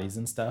human bodies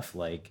and stuff.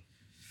 Like,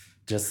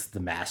 just the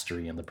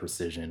mastery and the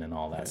precision and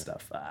all that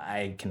stuff.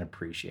 I can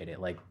appreciate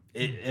it. Like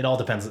it all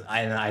depends.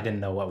 I didn't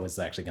know what was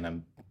actually going to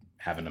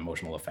have an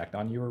emotional effect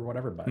on you or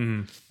whatever, but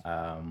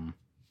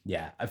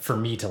for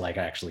me to like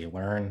actually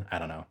learn, I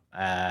don't know.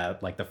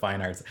 Like the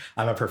fine arts,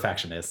 I'm a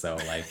perfectionist. So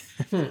like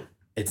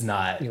it's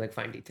not, You like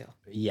fine detail.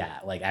 yeah,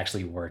 like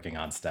actually working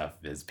on stuff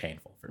is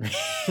painful for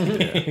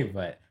me.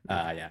 But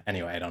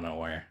anyway, I don't know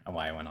why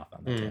I went off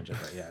on that tangent,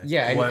 but yeah.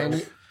 Yeah, What- I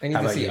need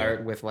how to about see you?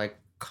 art with like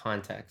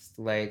context.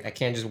 Like I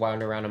can't just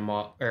wander around a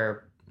mall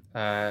or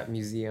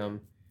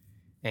museum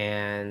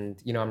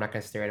and I'm not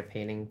gonna stare at a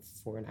painting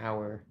for an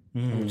hour.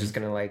 I'm just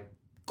gonna like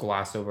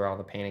gloss over all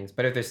the paintings.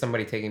 But if there's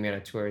somebody taking me on a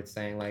tour, it's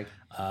saying like,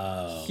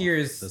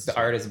 here's this the is-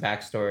 artist's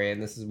backstory,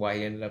 and this is why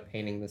he ended up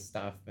painting this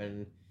stuff,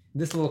 and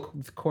this little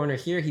corner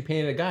here, he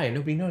painted a guy and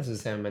nobody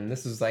notices him, and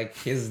this was like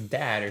his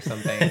dad or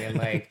something, and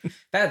like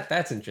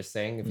that's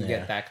interesting if you Yeah.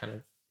 get that kind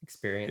of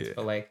experience. Yeah.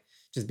 But like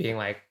just being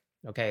like,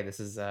 okay, this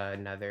is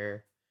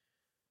another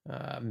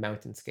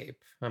mountainscape.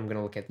 I'm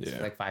gonna look at this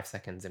for like 5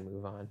 seconds and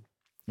move on.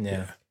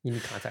 Yeah. You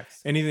need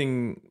context.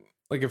 Anything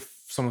like if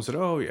someone said,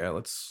 "Oh yeah,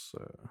 let's,"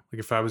 like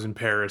if I was in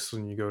Paris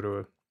and you go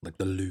to Like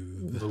the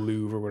Louvre. the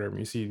Louvre or whatever,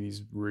 you see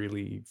these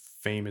really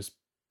famous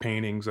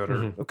paintings that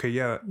are okay.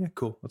 Yeah,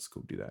 cool. Let's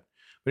go do that.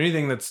 But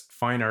anything that's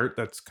fine art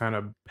that's kind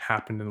of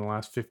happened in the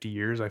last 50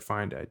 years, I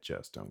find I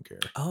just don't care.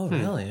 Oh,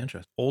 really?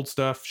 Interesting. Old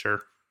stuff,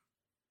 sure.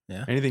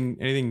 Yeah.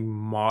 Anything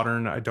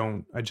modern, I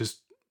don't. I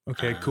just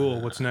okay,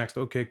 cool. What's next?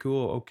 Okay,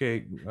 cool.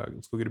 Okay,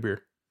 let's go get a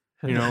beer.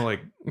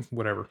 Like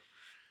whatever.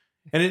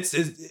 And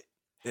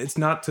it's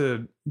not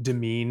to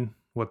demean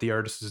what the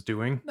artist is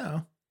doing.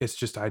 No. It's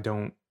just I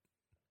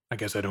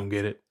guess I don't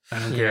get it. I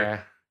don't Yeah.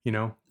 care.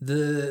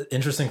 The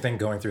interesting thing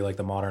going through like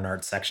the modern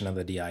art section of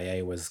the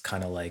DIA was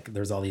kind of like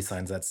there's all these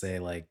signs that say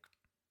like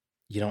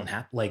you don't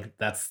have like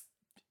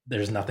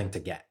there's nothing to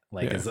get.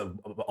 Like Yeah. is a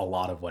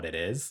lot of what it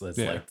is. It's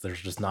Yeah. like there's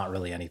just not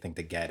really anything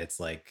to get. It's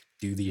like,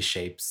 do these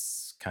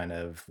shapes kind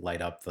of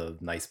light up the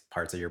nice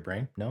parts of your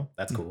brain? No,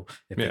 that's cool.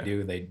 If Yeah. they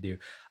do, they do.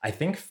 I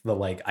think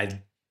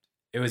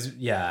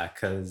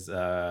because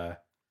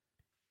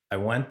I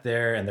went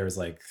there and there was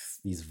like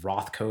these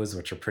Rothkos,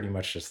 which are pretty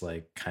much just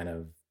like kind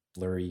of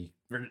blurry.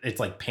 It's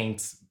like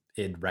paints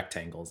in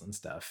rectangles and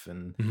stuff.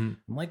 And Mhm.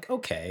 I'm like,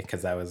 okay,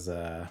 because that was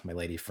my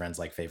lady friend's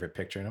like favorite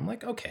picture. And I'm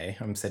like, okay,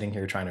 I'm sitting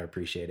here trying to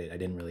appreciate it. I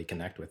didn't really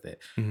connect with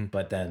it. Mhm.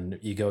 But then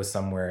you go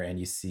somewhere and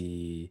you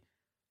see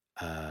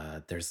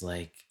there's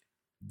like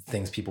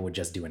things people would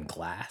just do in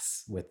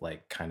glass with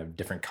like kind of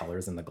different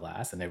colors in the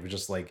glass. And it was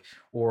just like,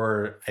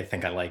 or I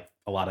think I like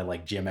a lot of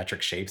like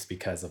geometric shapes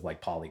because of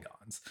like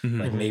polygons. Mhm.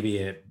 Like maybe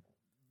it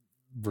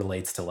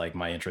relates to like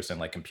my interest in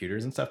like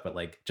computers and stuff, but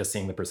like just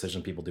seeing the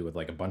precision people do with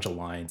like a bunch of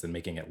lines and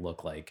making it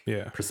look like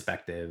Yeah.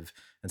 perspective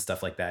and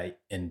stuff like that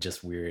in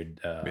just weird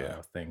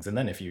things. And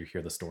then if you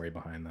hear the story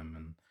behind them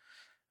and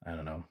I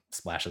don't know,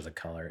 splashes of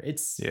color,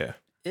 it's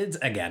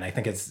again, I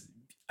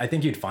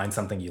think you'd find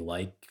something you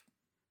like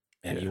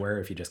anywhere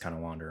if you just kind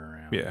of wander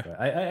around. Yeah. But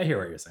I hear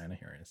what you're saying.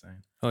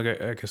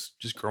 Like I guess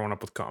just growing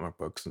up with comic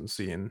books and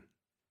seeing,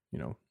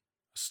 a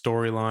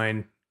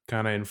storyline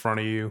kind of in front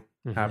of you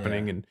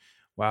happening, and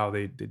wow,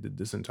 they did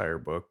this entire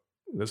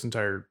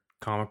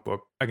comic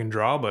book. I can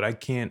draw, but I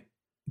can't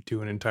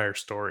do an entire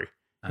story.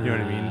 You know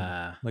what I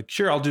mean? Like,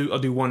 sure, I'll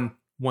do one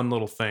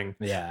little thing.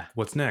 Yeah.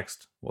 What's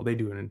next? Well, they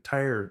do an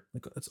entire,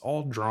 like, it's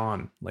all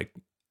drawn. Like,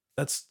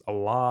 that's a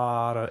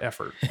lot of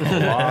effort, a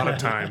lot of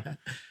time.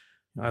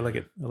 I like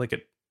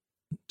it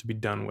to be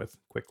done with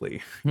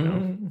quickly.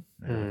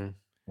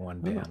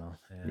 One panel.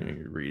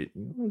 You read it.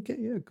 Okay,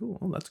 yeah, cool.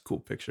 Oh, that's a cool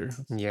picture.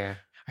 Yeah.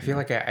 I feel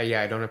like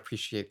I don't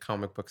appreciate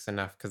comic books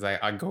enough because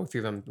I go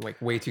through them like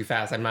way too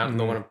fast. I'm not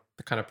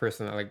the kind of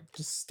person that like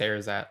just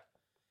stares at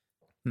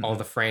all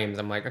the frames.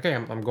 I'm like, okay,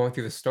 I'm going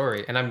through the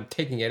story and I'm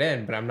taking it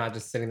in, but I'm not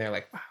just sitting there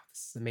like, wow,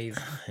 this is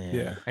amazing.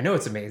 Yeah. I know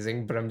it's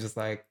amazing, but I'm just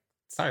like,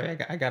 sorry,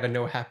 I got to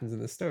know what happens in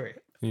the story.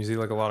 And you see,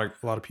 like a lot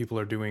of people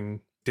are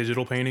doing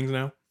digital paintings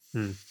now,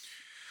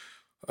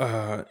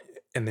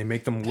 and they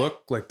make them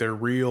look like they're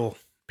real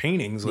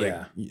paintings. Like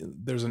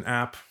there's an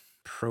app,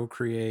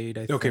 Procreate.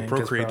 I okay, think,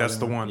 Procreate. That's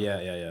the one.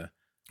 Yeah.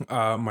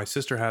 My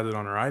sister had it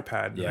on her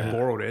iPad. And I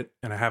borrowed it,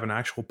 and I have an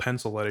actual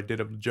pencil that I did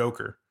of the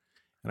Joker,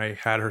 and I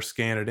had her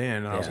scan it in,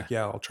 and I was like,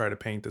 "Yeah, I'll try to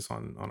paint this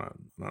on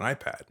an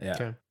iPad." Yeah.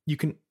 Okay. You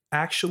can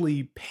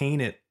actually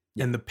paint it,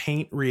 and the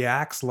paint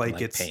reacts like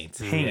it's paint.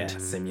 paint. Yeah,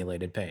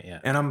 simulated paint. Yeah.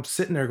 And I'm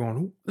sitting there going,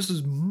 "Ooh, this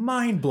is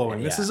mind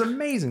blowing. This Yeah. is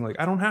amazing. Like,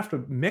 I don't have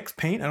to mix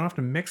paint. I don't have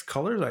to mix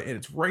colors.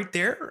 It's right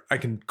there. I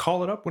can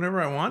call it up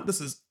whenever I want.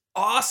 This is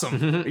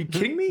awesome. Are you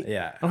kidding me?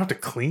 Yeah. I don't have to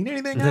clean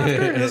anything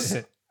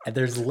after. And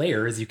there's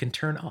layers you can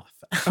turn off.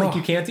 Like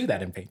you can't do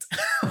that in paint.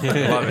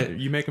 Love it.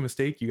 You make a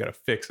mistake, you got to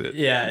fix it.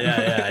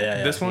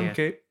 Yeah. This one, Yeah.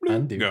 okay,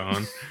 Undo.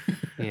 gone.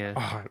 Yeah.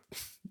 Oh,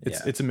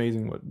 it's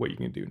amazing what you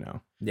can do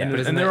now. Yeah. And, But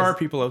isn't there that- are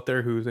people out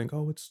there who think,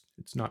 oh, it's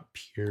not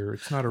pure.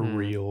 It's not a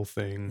real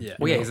thing. Yeah.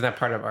 Well, You yeah, know? isn't that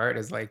part of art?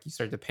 Is like you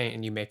start to paint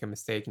and you make a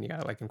mistake and you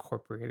gotta like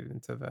incorporate it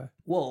into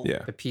Well,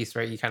 Yeah. the piece,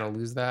 right? You kind of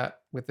lose that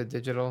with the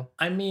digital.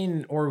 I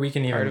mean, or we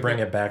can Part even of bring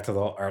it. it back to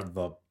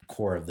the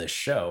core of this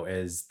show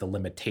is the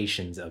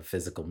limitations of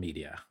physical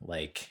media.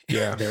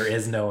 Yeah. There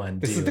is no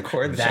undo. This is the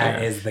core of the That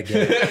show. is the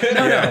game.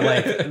 No,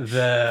 like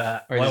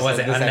the Or what just was like it?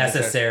 this episode.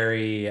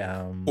 Unnecessary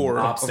Or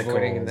obstacles.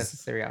 Avoiding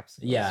unnecessary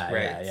obstacles. Yeah,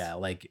 right. yeah.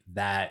 Like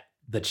that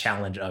the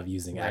challenge of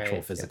using actual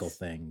Right, physical yes.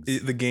 things.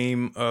 The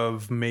game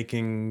of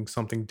making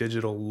something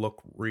digital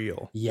look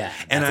real. Yeah.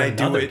 And that's I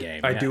do another it.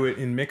 game, I yeah. do it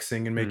in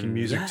mixing and making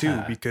music too,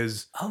 yeah.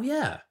 because Oh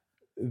yeah.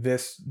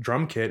 this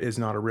drum kit is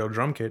not a real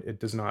drum kit. It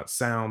does not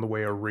sound the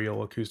way a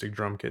real acoustic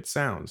drum kit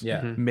sounds.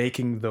 Yeah. Mhm.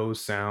 Making those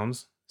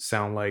sounds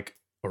sound like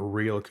a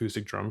real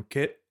acoustic drum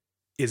kit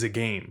is a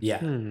game. Yeah.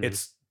 Hmm.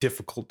 It's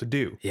difficult to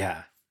do.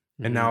 Yeah.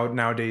 And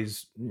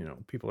nowadays,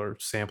 people are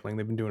sampling.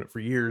 They've been doing it for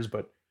years,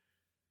 but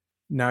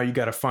now you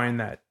got to find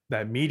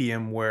that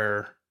medium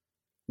where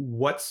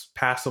what's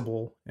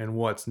passable and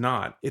what's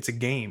not. It's a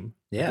game.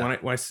 Yeah.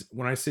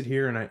 When I sit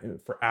here and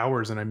for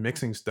hours and I'm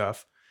mixing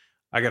stuff,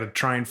 I got to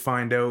try and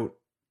find out,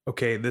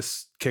 okay,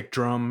 this kick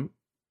drum,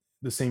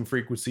 the same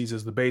frequencies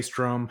as the bass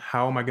drum.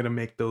 How am I going to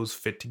make those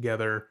fit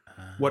together?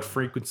 What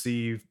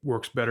frequency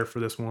works better for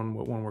this one?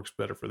 What one works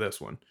better for this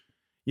one?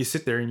 You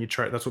sit there and you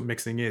try. That's what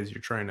mixing is.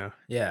 You're trying to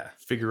Yeah.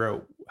 figure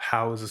out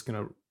how is this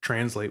going to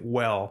translate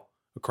well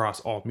across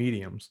all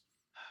mediums.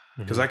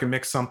 Because I can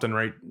mix something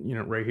right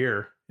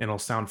here and it'll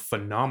sound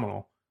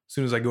phenomenal. As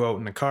soon as I go out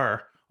in the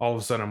car, all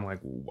of a sudden I'm like,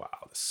 wow,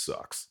 this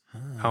sucks.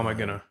 How am I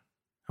gonna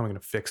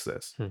fix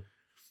this?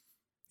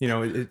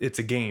 It's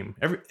a game.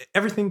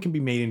 Everything can be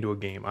made into a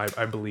game.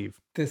 I believe.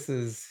 This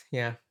is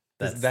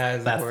That's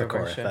the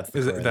core. That's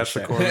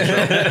the core of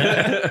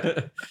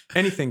the show.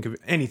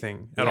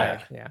 Anything at all.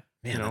 Yeah.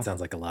 Man, that sounds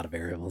like a lot of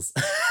variables.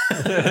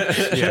 Yeah.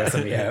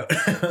 Stressing me out.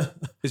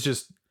 It's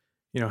just,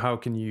 how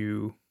can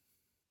you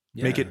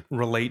make it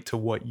relate to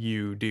what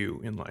you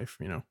do in life?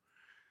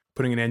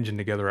 Putting an engine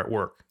together at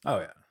work. Oh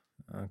yeah.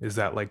 Okay. Is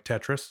that like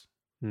Tetris?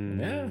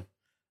 Yeah.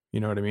 You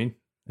know what I mean?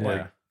 Yeah.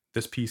 Like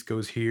this piece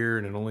goes here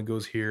and it only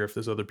goes here if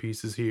this other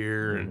piece is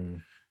here. And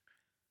Mhm.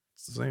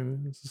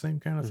 it's the same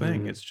kind of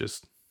thing. Mhm. It's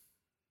just,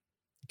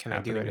 Can I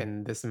do it happening.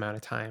 in this amount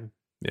of time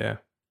yeah.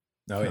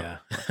 Oh yeah.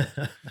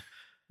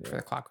 before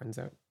the clock runs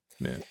out?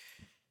 Yeah.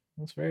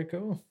 That's very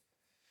cool.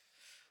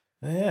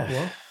 Yeah.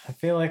 Well, I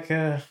feel like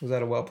was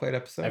that a well played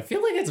episode? I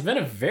feel like it's been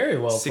a very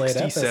well played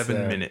 67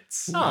 episode.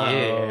 minutes.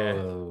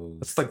 Oh.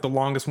 That's like the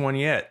longest one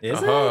yet.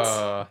 Is it?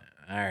 All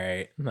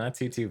right. Not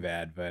too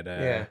bad, but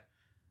Yeah.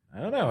 I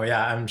don't know.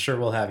 Yeah, I'm sure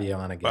we'll have you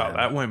on again. Wow,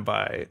 that went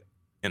by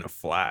in a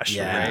flash.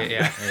 yeah. Right,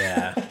 yeah.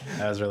 Yeah.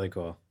 That was really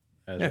cool.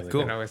 That was Yeah, really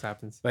cool. It always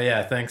happens. But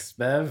yeah, thanks,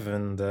 Bev,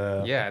 and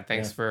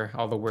Thanks for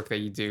all the work that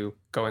you do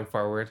going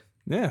forward.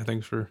 Yeah,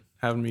 thanks for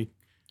having me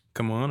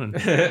come on. And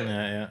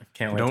yeah.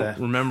 Can't I wait don't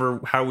to. remember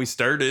how we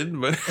started,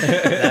 but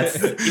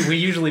We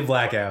usually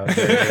black out.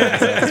 So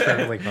it's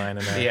perfectly fine.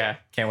 And Yeah.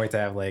 can't wait to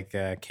have like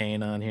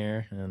Kane on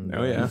here, and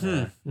Oh, yeah.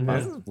 Mhm.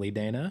 possibly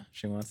Dana if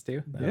she wants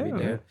to. That'd be Yeah.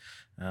 good.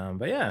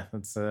 But yeah,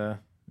 it's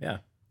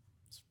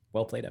it's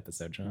well played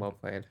episode, Sean. Well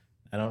played.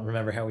 I don't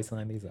remember how we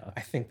signed these off.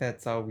 I think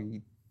that's all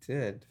we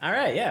did. All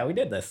right, yeah, we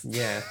did this.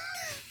 Yeah.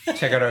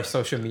 Check out our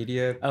social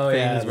media Oh,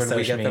 yeah, things the when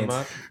we social get them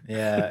medias. up.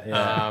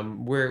 Yeah.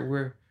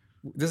 We're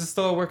this is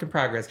still a work in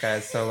progress,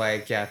 guys. So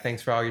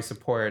thanks for all your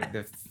support.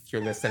 If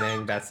you're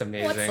listening, that's What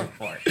amazing.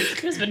 support?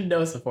 There's been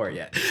no support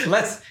yet.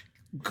 Let's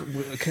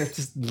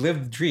just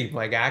live the dream.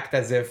 Act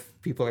as if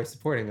people are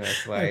supporting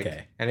us.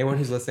 Okay. Anyone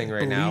who's listening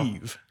right now,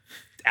 believe.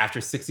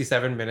 after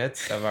 67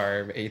 minutes of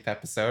our 8th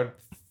episode,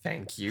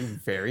 thank you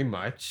very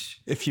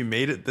much. If you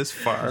made it this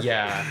far.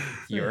 Yeah,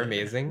 you're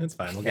amazing. That's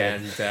fine. We'll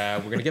get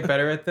And we're gonna get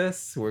better at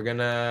this. We're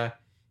gonna,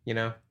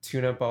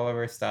 tune up all of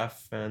our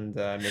stuff and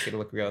make it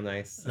look real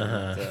nice.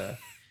 And,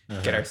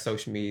 get our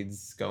social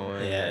medias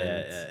going.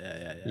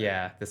 Yeah.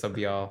 Yeah, this will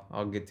be all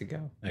good to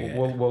go. Okay.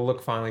 We'll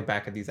look fondly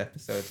back at these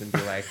episodes and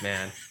be like,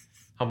 man,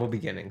 humble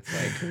beginnings.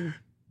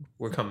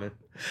 We're coming.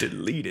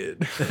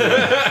 Deleted. So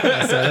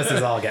this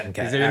is all getting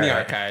cut. These are in the All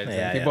right. archives.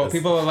 Yeah, And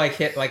people will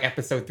hit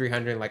episode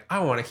 300 I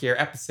want to hear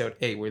episode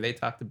 8 where they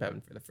talked about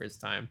him for the first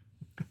time.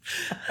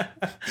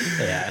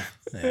 Yeah.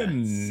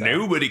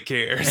 Nobody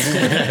cares.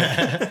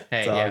 Hey,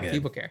 It's all yeah, good.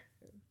 people care.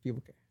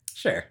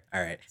 Sure.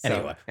 All right. So,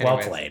 Anyway, well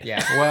anyways, played.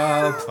 Yeah,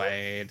 well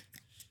played.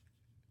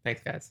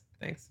 Thanks, guys.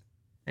 Thanks.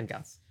 And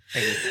gals.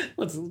 Thank you.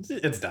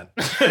 It's done.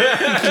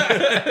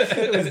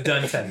 It was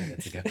done 10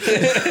 minutes ago.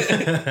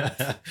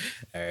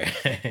 All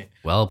right.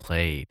 Well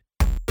played.